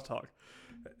you need to know, I'll talk."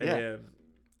 yeah,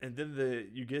 And then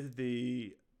you get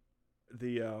the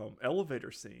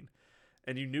elevator scene,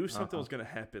 and you knew something uh-huh, was going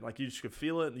to happen. Like you just could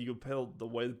feel it, and you could feel the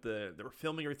way that they were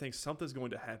filming everything. Something's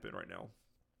going to happen right now,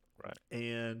 right.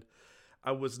 and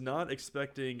I was not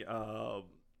expecting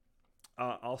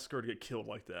Oscar to get killed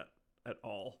like that at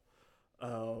all.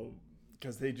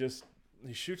 Because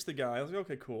he shoots the guy. I was like,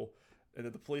 okay, cool. And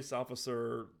then the police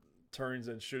officer turns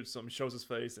and shoots him, shows his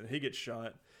face, and he gets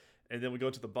shot. And then we go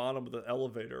to the bottom of the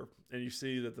elevator, and you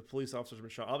see that the police officer's been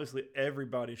shot. Obviously,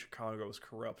 everybody in Chicago is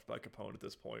corrupt by Capone at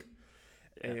this point.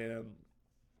 Yeah, And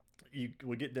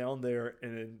we get down there,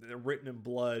 and written in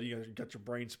blood, you got your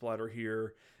brain splatter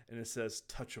here, and it says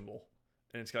 "touchable,"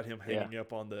 and it's got him yeah, hanging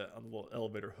up on the little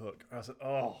elevator hook. I said,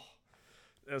 "Oh,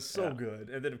 that's so yeah, good."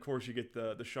 And then of course you get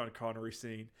the Sean Connery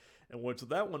scene, and what so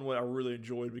that one what I really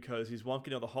enjoyed because he's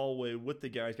walking down the hallway with the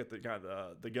guy. He's got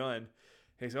the gun.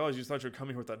 He's like, "Oh, you just thought you were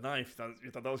coming here with a knife.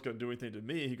 You thought that was going to do anything to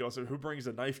me?" He goes, "So who brings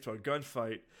a knife to a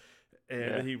gunfight?" And yeah,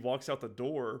 then he walks out the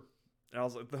door. And I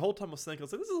was like, the whole time I was thinking, I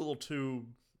was like, this is a little too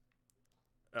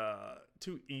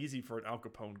easy for an Al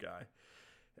Capone guy,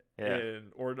 yeah,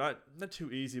 and or not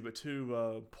too easy, but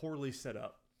too poorly set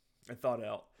up and thought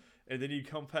out. And then you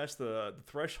come past the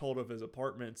threshold of his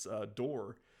apartment's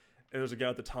door, and there's a guy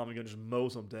at the Tommy gun just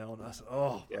mows him down. And I said,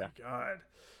 "Oh my yeah. god!"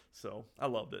 So I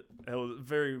loved it. It was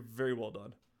very very well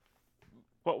done.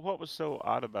 What was so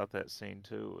odd about that scene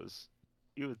too was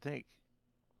you would think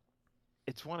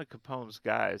it's one of Capone's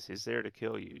guys. He's there to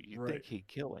kill you. You'd Right, think he'd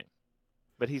kill him,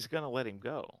 but he's gonna let him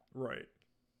go. right.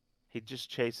 He just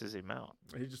chases him out.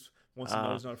 He just wants to know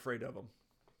Uh, he's not afraid of him.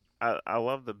 I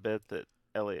love the bit that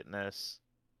Elliot Ness,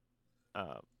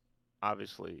 uh,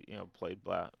 obviously played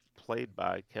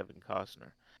by Kevin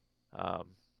Costner. Um,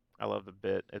 I love the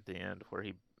bit at the end where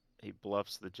he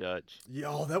bluffs the judge.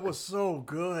 Yo, that was so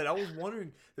good. I was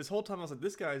wondering this whole time. I was like,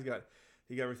 this guy's got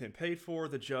he got everything paid for.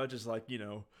 The judge is like,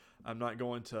 I'm not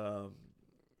going to,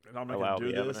 I'm not going Allow to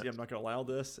do the this. Yeah, I'm evidence. not going to allow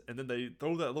this. And then they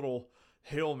throw that little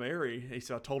Hail Mary. He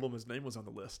said, I told him his name was on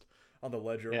the list, on the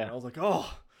ledger. And Yeah, I was like,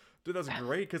 oh, dude, that's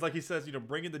great. Because like he says,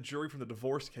 bringing the jury from the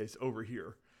divorce case over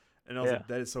here. And I was yeah. like,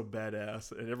 that is so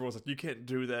badass. And everyone's like, you can't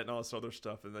do that and all this other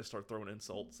stuff. And they start throwing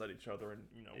insults at each other and,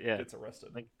 Yeah. gets arrested.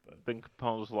 Then, But then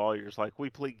Capone's lawyer's like, we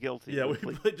plead guilty. yeah, We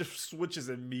we plead. it just switches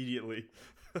immediately.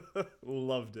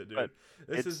 Loved it, dude. But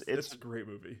This it's is it's it's a great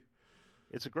movie.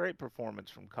 it's a great performance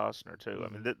from Costner too. I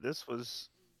mean, Hmm. this was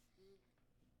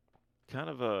kind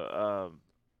of a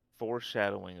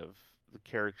foreshadowing of the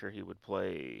character he would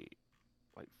play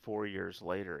like 4 years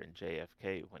later in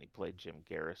JFK when he played Jim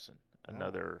Garrison, Oh,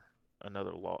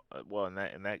 another law. Well, in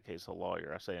that case, a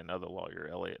lawyer. I say another lawyer.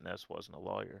 Elliot Ness wasn't a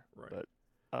lawyer, right. but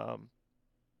um,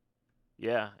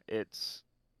 yeah, it's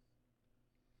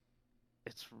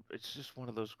just one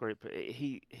of those great.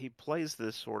 He plays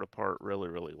this sort of part really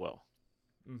really well.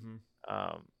 Hmm.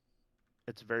 Um,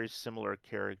 it's a very similar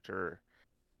character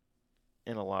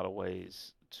in a lot of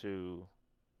ways to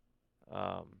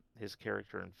his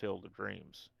character in Field of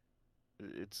Dreams.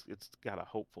 It's got a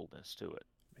hopefulness to it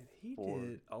Man, he for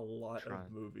did a lot of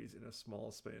trying. movies in a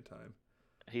small span of time.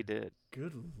 He did.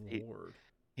 Good He lord.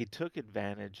 he took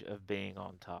advantage of being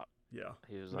on top. Yeah.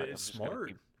 He was Man, like, it's I'm just gonna smart.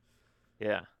 keep.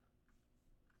 Yeah,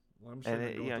 Well, I'm and sure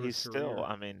going through his he's still. career.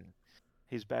 I mean,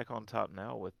 he's back on top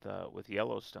now with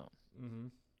Yellowstone. Hmm.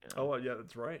 You know. Oh, yeah,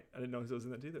 that's right. I didn't know he was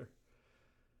in that either.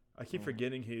 I keep Hmm.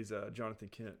 forgetting he's Jonathan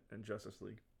Kent in Justice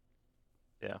League.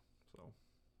 Yeah. So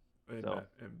and So,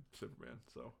 Superman.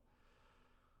 So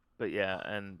But yeah,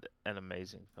 and an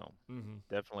amazing film. Hmm.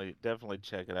 Definitely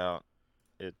check it out.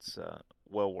 It's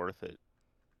well worth it.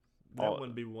 That All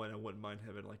wouldn't be one I wouldn't mind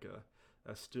having like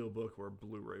a steel book or a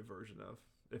Blu-ray version of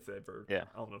if they ever. yeah,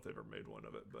 I don't know if they ever made one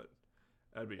of it, but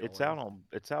that'd be it's all in. out on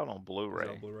Is that on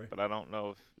Blu-ray, Blu-ray? but I don't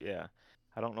know if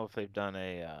I don't know if they've done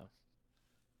a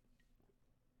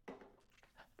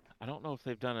I don't know if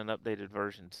they've done an updated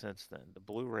version since then. The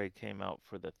Blu-ray came out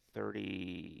for the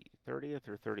 30th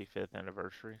or 35th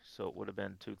anniversary, so it would have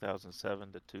been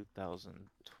 2007 to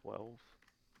 2012. Let me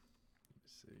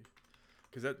see,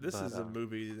 because that this But is a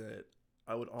movie that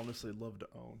I would honestly love to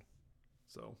own.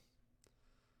 So,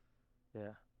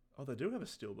 yeah, oh, they do have a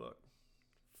steelbook,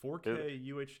 do they? 4K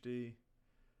UHD,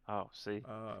 Oh, see,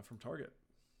 from Target.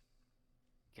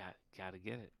 gotta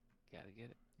get it, gotta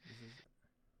get it. This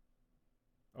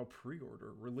is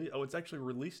pre-order release. Oh, it's actually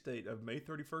release date of May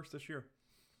 31st this year.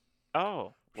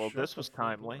 Oh, well, Shut this the was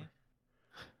front timely.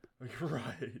 door. You're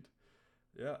right.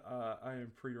 Yeah, I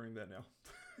am pre-ordering that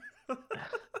now.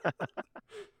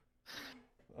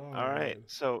 Oh All right, man.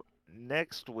 so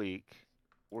next week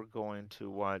we're going to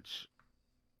watch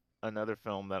another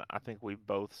film that I think we've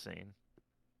both seen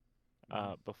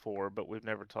Hmm. before, but we've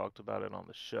never talked about it on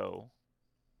the show,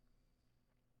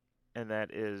 and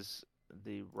that is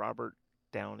the Robert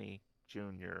Downey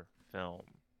Jr. film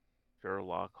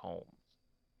Sherlock Holmes.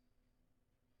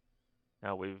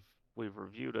 Now we've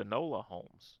reviewed Enola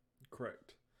Holmes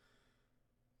Correct.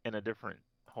 in a different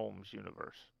Holmes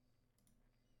universe,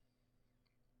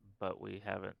 but we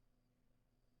haven't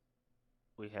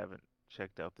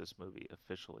checked out this movie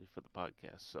officially for the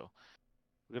podcast. So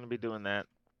we're going to be doing that.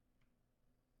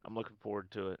 I'm looking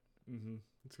forward to it. Hmm.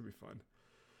 It's gonna be fun.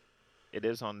 It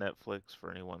is on Netflix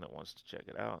for anyone that wants to check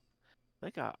it out. I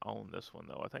think I own this one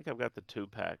though. I think I've got the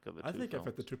 2-pack of the I two think I've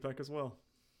got the films. 2-pack as well.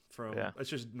 Yeah. From it's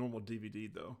just normal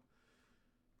DVD though.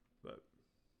 But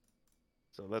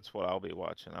So that's what I'll be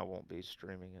watching. I won't be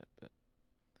streaming it, but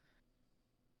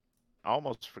I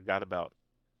almost forgot about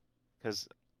because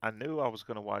I knew I was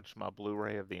going to watch my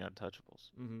Blu-ray of The Untouchables,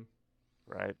 hmm.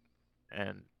 right?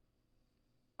 And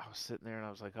I was sitting there and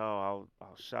I was like, "Oh,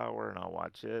 I'll shower and I'll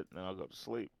watch it and then I'll go to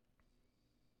sleep."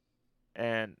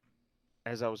 And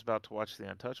as I was about to watch The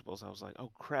Untouchables, I was like,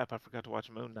 "Oh crap, I forgot to watch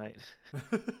Moon Knight."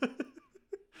 I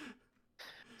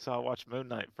So I watched Moon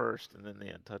Knight first and then The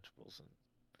Untouchables, and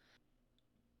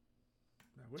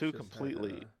wish two this had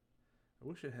completely, I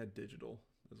wish it had digital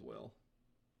as well.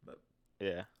 But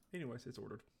yeah. anyways, it's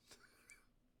ordered.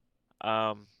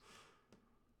 Um,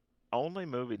 only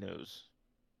movie news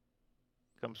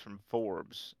comes from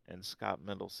Forbes and Scott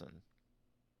Mendelson.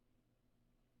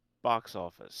 Box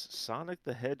office: Sonic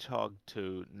the Hedgehog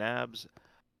 2 nabs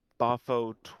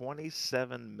Boffo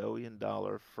 $27 million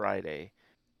Friday,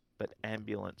 but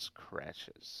ambulance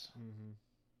crashes. Hmm.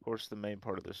 Of course, the main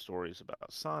part of the story is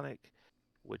about Sonic,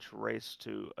 which raced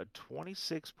to a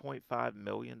 $26.5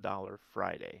 million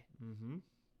Friday, Hmm.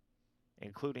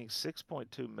 including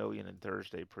 6.2 million in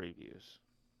Thursday previews.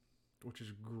 Which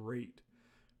is great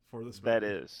for this That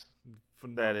movie. is, that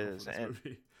Phenomenal for is, this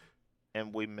movie.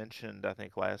 and we mentioned I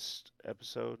think last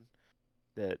episode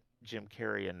that Jim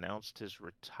Carrey announced his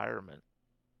retirement,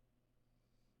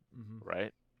 Hmm.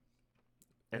 right?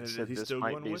 And And said he's this still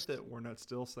might going be with it. We're not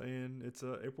still saying it's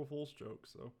a April Fool's joke.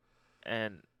 So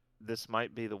and this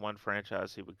might be the one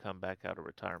franchise he would come back out of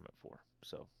retirement for.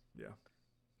 So yeah,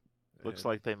 looks and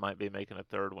like they might be making a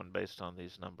third one based on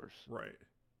these numbers. right.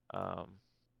 Um,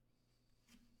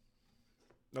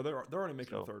 No, they're already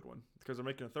making a so third one because they're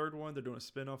making a third one. They're doing a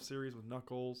spin-off series with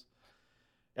Knuckles,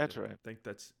 and that's I right. think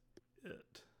that's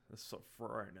it. That's so for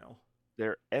right now.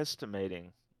 They're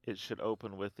estimating it should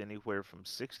open with anywhere from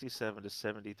 67 to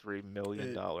 73 million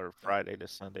It dollar Friday to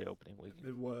Sunday opening weekend.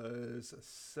 it was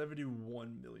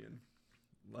 71 million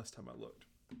last time I looked.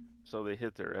 So they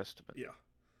hit their estimate. Yeah,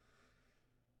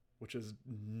 which is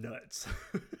nuts.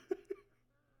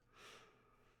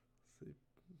 See,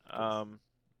 because Um,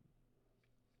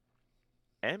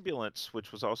 Ambulance,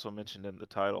 which was also mentioned in the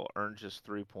title, earned just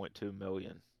 3.2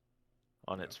 million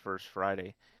on yeah, its first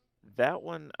Friday. That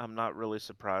one I'm not really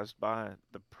surprised by.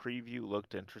 The preview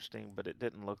looked interesting, but it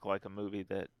didn't look like a movie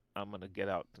that I'm gonna get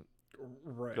out and go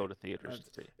right. to theaters And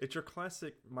to see. it's your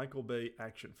classic Michael Bay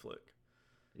action flick,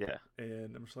 Yeah,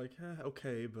 and I'm just like,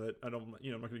 okay, but I don't,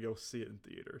 I'm not gonna go see it in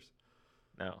theaters.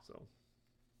 no. So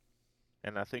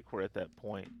And I think we're at that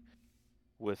point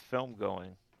with film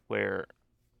going where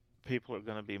people are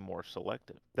going to be more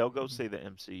selective. They'll go mhm. see the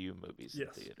MCU movies in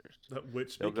Yes, theaters.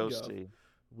 which They'll go speaking of, see,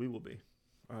 we will be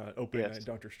opening night yes,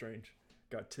 Doctor Strange.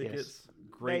 Got yes, tickets, May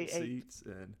great 8th. seats,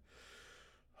 and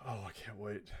oh, I can't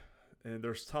wait. And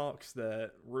there's talks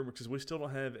that rumor because we still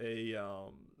don't have a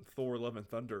Thor: Love and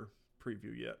Thunder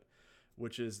preview yet,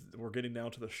 which is we're getting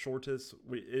down to the shortest.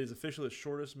 It is officially the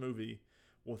shortest movie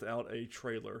without a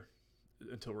trailer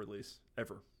until release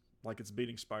ever. Like it's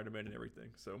beating Spider-Man and everything.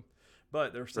 So,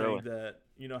 but they're saying Really?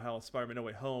 that how Spider-Man: No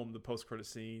Way Home, the post-credit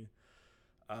scene,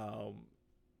 um,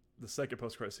 the second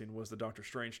post-credit scene was the Doctor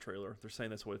Strange trailer. They're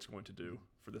saying that's what it's going to do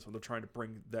for this one. They're trying to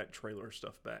bring that trailer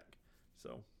stuff back.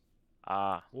 So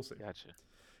Ah, we'll see. gotcha.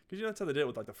 Because that's how they did it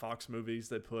with like the Fox movies.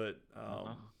 They put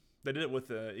Uh-huh. they did it with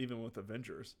even with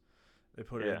Avengers. They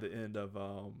put it Yeah, at the end of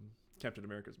Captain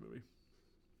America's movie.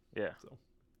 yeah. So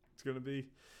it's gonna be.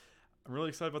 I'm really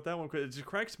excited about that one. 'Cause it just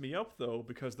cracks me up though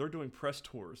because they're doing press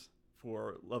tours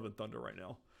for Love and Thunder right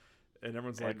now, and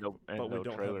everyone's like, And "But we no don't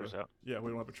have trailers a out. we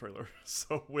don't have a trailer,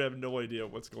 so we have no idea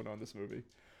what's going on in this movie."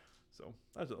 So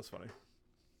that was funny.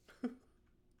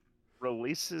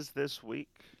 Releases this week,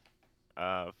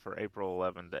 for April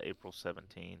 11 to April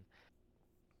 17.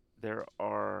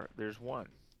 There's one,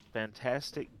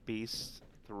 Fantastic Beasts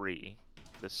 3,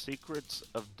 The Secrets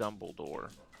of Dumbledore,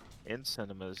 in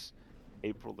cinemas,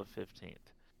 April the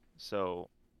 15th. So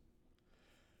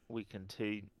we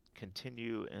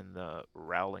continue in the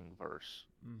Rowling verse.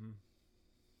 Mm-hmm.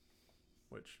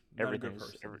 Which not a good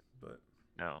Everything's person, but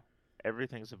no,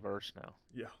 everything's a verse now.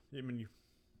 yeah, I mean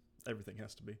everything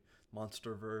has to be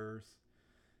MonsterVerse,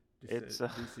 It's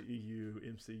DCEU,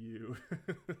 MCU.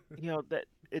 that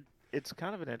it's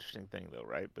kind of an interesting thing though,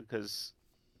 right? Because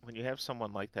when you have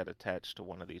someone like that attached to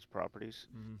one of these properties,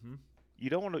 Mm-hmm. you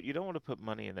don't want to put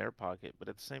money in their pocket, but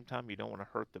at the same time you don't want to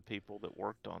hurt the people that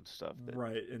worked on stuff that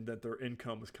Right, and that their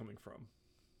income is coming from.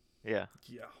 yeah.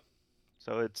 Yeah.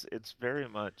 So it's very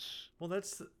much Well,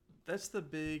 that's the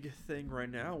big thing right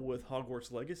now with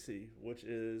Hogwarts Legacy, which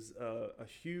is a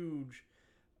huge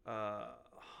uh,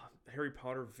 Harry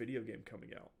Potter video game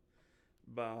coming out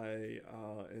by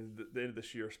in the end of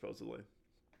this year supposedly.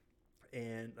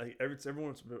 And like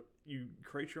everyone's you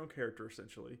create your own character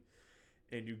essentially,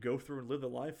 and you go through and live the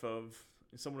life of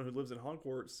someone who lives in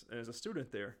Hogwarts and is a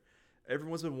student there.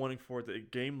 Everyone's been wanting for it. The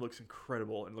game looks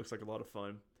incredible and looks like a lot of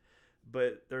fun.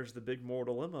 But there's the big moral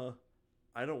dilemma.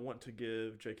 I don't want to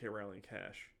give J.K. Rowling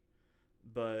cash,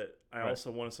 but I right,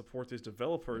 also want to support these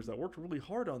developers that worked really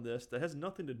hard on this that has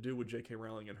nothing to do with J.K.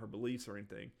 Rowling and her beliefs or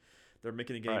anything. They're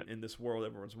making a game right, in this world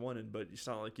everyone's wanted, but it's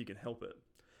not like you can help it.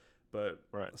 But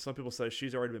right. some people say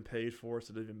she's already been paid for,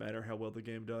 so it doesn't even matter how well the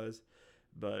game does.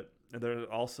 But and there Yeah.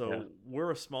 also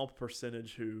we're a small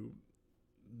percentage who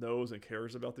knows and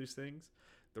cares about these things.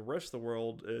 The rest of the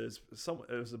world is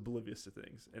oblivious to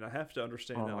things, and I have to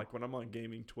understand that. Uh-huh. Like when I'm on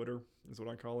gaming Twitter, is what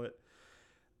I call it.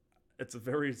 It's a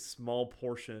very small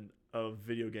portion of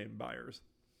video game buyers,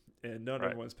 and not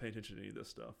Right, everyone's paying attention to any of this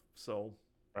stuff. So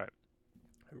right.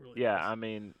 who really Yeah, knows? I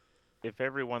mean, if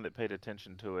everyone that paid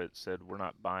attention to it said we're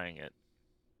not buying it,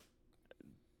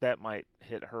 that might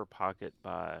hit her pocket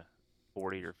by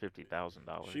 40 or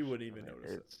 $50,000. She wouldn't I even mean,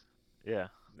 notice it. it's yeah,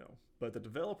 No, but the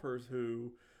developers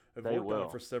who have they worked on it will.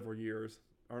 for several years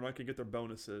are not going to get their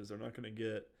bonuses. They're not going to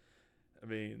get. I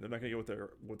mean, they're not going to get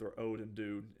what they're owed and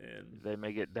due. And They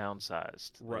may get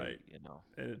downsized. right, and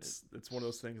it's one of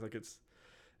those It's things like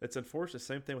it's unfortunate.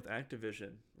 Same thing with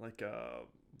Activision, like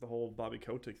the whole Bobby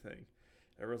Kotick thing.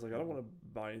 Everyone's like, I don't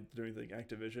mhm. want to do anything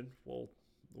Activision. Well,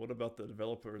 what about the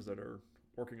developers that are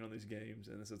working on these games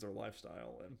and this is their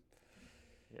lifestyle and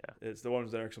Yeah, it's the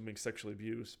ones that are actually being sexually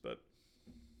abused. But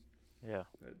yeah.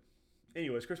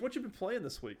 anyways, Chris, what you been playing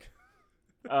this week?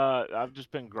 I've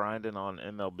just been grinding on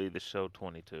MLB The Show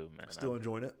 22, man. Still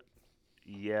enjoying it?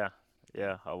 Yeah,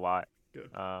 yeah, a lot. Good,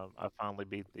 I finally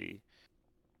beat the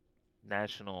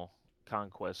national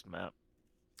conquest map,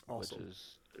 which awesome.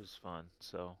 is fun.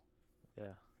 So,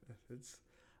 yeah. It's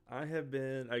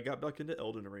I got back into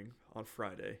Elden Ring on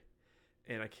Friday,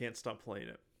 and I can't stop playing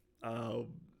it. Um,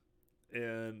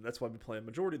 and that's why I've been playing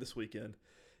majority this weekend.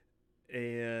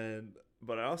 And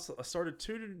but I started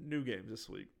two new games this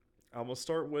week. I'm gonna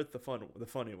start with the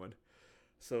funny one.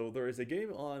 So there is a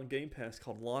game on Game Pass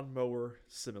called Lawnmower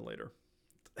Simulator.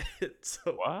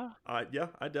 So What? I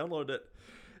downloaded it.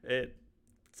 And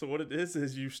so what it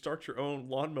is you start your own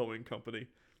lawn mowing company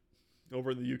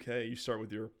over in the UK. You start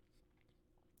with your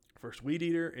first weed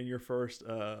eater and your first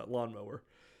lawnmower,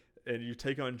 and you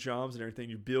take on jobs and everything.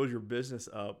 You build your business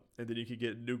up, and then you can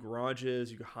get new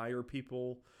garages. You can hire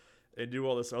people and do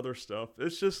all this other stuff.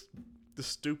 It's just the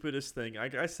stupidest thing.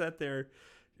 I sat there,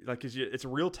 like, it's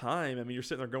real time. I mean, you're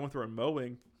sitting there going through and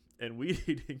mowing and weed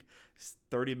eating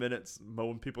 30 minutes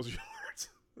mowing people's yards.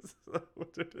 So,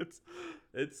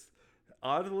 it's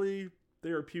oddly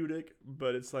therapeutic,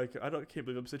 but it's like, can't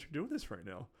believe I'm sitting here doing this right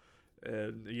now.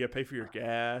 And you gotta pay for your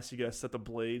gas. You gotta set the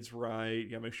blades right. You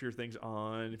gotta make sure your thing's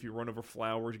on. If you run over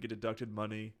flowers, you get deducted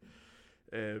money.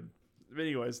 And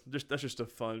anyways, that's just a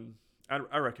fun.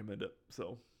 I recommend it.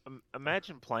 So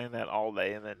Imagine playing that all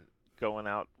day and then going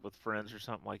out with friends or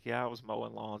something like, yeah, I was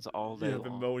mowing lawns all day yeah, I've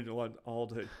been long. mowing your lawn all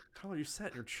day. Tyler, you sat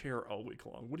in your chair all week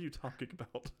long. What are you talking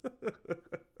about?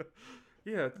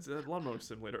 Yeah, it's a lawn mowing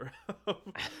simulator.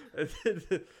 And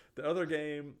then the other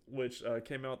game, which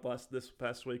came out this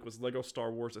past week, was Lego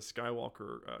Star Wars: A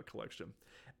Skywalker Collection.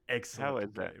 How is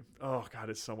Excellent that? game. Oh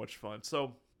god, it's so much fun.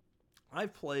 So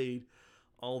I've played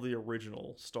all the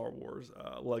original Star Wars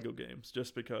Lego games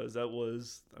just because it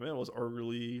was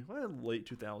early, late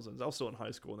 2000s. I was still in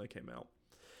high school when they came out.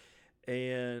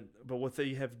 But what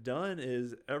they have done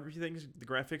is the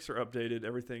graphics are updated,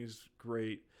 everything's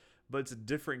great, but it's a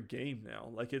different game now.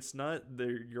 Like it's not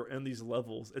there you're in these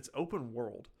levels. It's open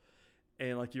world.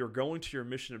 And like you're going to your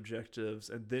mission objectives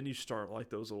and then you start like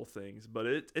those little things. But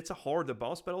the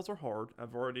boss battles are hard.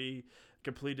 I've already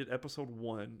completed episode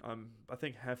 1. I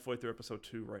think halfway through episode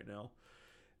 2 right now.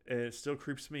 And it still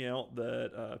creeps me out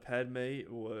that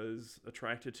Padme was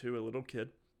attracted to a little kid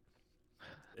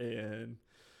and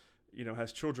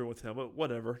has children with him. But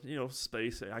whatever,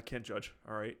 space. I can't judge.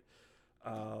 All right.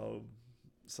 Um,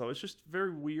 so it's just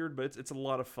very weird, but it's a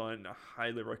lot of fun. I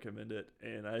highly recommend it,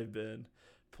 and I've been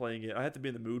playing it. I have to be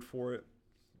in the mood for it,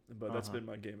 but that's been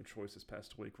my game of choice this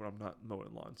past week when I'm not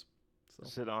mowing lawns. So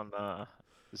Is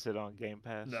it on Game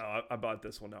Pass? no, I bought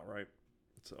this one outright.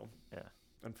 So Yeah.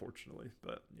 unfortunately,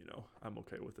 but I'm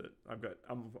okay with it.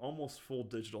 I'm almost full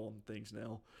digital on things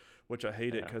now, which I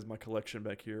hate it Yeah. because my collection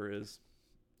back here is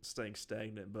staying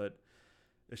stagnant. But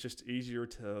it's just easier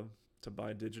to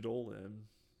buy digital and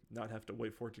not have to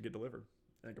wait for it to get delivered.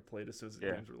 I can play it as soon as the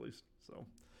Yeah. game's released. So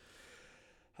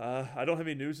I don't have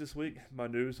any news this week. My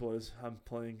news was I'm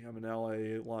now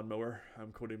a lawnmower.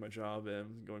 I'm quitting my job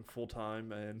and going full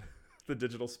time in the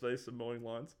digital space of mowing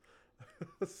lawns.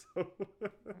 So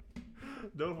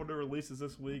no one releases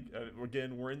this week.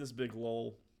 Again, we're in this big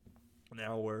lull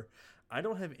now where I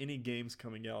don't have any games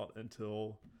coming out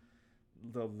until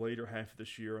the later half of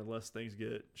this year unless things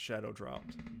get shadow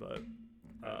dropped. But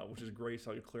which is great,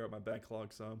 so I can clear out my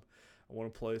backlog some. I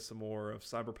want to play some more of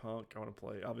Cyberpunk.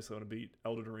 Obviously I want to beat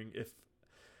Elden Ring. If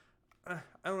I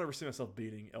don't ever see myself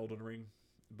beating Elden Ring,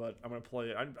 but I'm going to play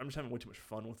it. I'm just having way too much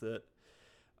fun with it.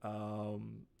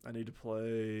 I need to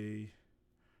play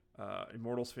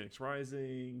Immortals Phoenix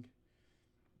Rising.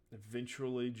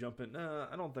 Eventually jump in.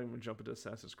 I don't think I'm going to jump into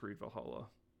Assassin's Creed Valhalla,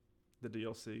 the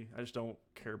DLC. I just don't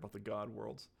care about the God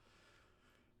worlds.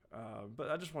 But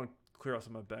I just want to clear out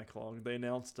some of my backlog. They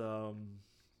announced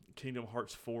Kingdom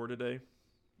Hearts 4 today,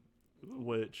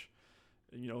 which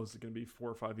is going to be 4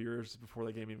 or 5 years before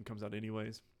that game even comes out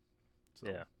anyways. So,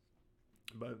 Yeah.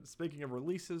 But speaking of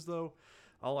releases, though,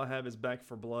 all I have is Back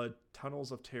 4 Blood.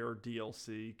 Tunnels of Terror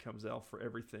DLC comes out for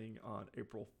everything on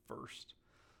April 1st.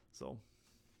 So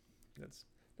that's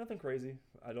nothing crazy.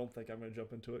 I don't think I'm going to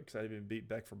jump into it because I didn't beat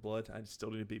Back 4 Blood. I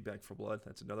still need to beat Back 4 Blood.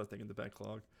 That's another thing in the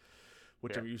backlog,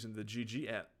 which I'm using the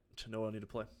GG app to know I need to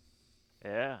play.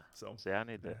 Yeah. So See, I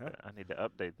need to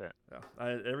update that.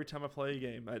 yeah, every time I play a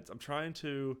game, I'm trying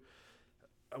to.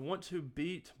 I want to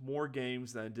beat more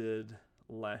games than I did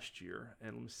last year,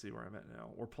 and let me see where I'm at now,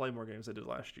 or play more games I did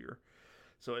last year.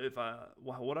 So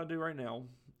what I do right now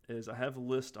is I have a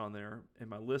list on there, and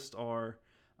my lists are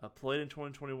played in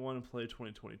 2021 and played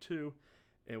 2022.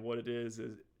 And what it is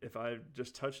if I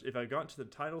got to the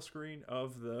title screen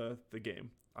of the game,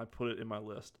 I put it in my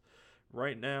list.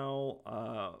 Right now,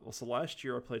 so last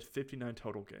year I played 59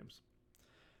 total games.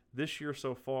 This year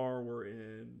so far, we're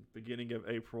in beginning of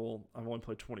April. I've only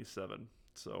played 27,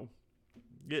 so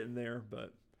getting there,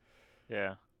 but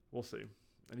Yeah. we'll see.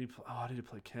 I need to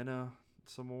play Kenna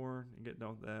some more and get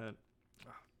done with that.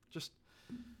 Just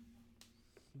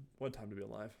one time to be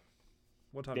alive.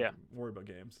 One time to worry about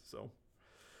games. So,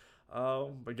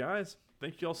 but guys,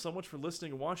 thank you all so much for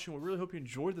listening and watching. We really hope you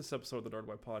enjoyed this episode of the Nerd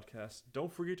White Podcast.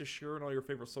 Don't forget to share it on all your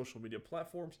favorite social media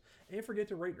platforms, and forget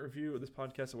to rate and review this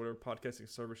podcast or whatever podcasting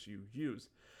service you use.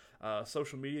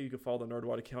 Social media, you can follow the Nerd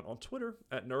White account on Twitter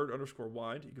at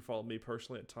nerd_wide. You can follow me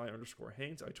personally at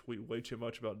Ty_Haynes. I tweet way too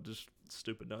much about just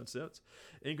stupid nonsense.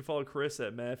 And you can follow Chris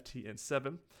at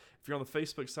MavTN7. If you're on the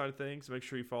Facebook side of things, make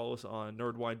sure you follow us on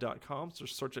nerdwide.com. So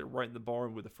search it right in the bar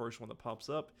with the first one that pops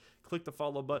up. Click the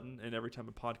follow button, and every time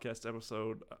a podcast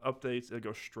episode updates, it'll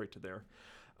go straight to there.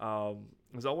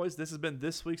 As always, this has been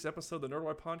this week's episode of the Nerd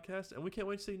White Podcast, and we can't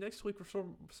wait to see you next week for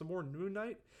some more Moon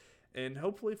Knight, and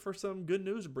hopefully for some good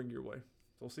news to bring your way.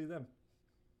 So we'll see you then.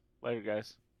 Later,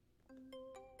 guys.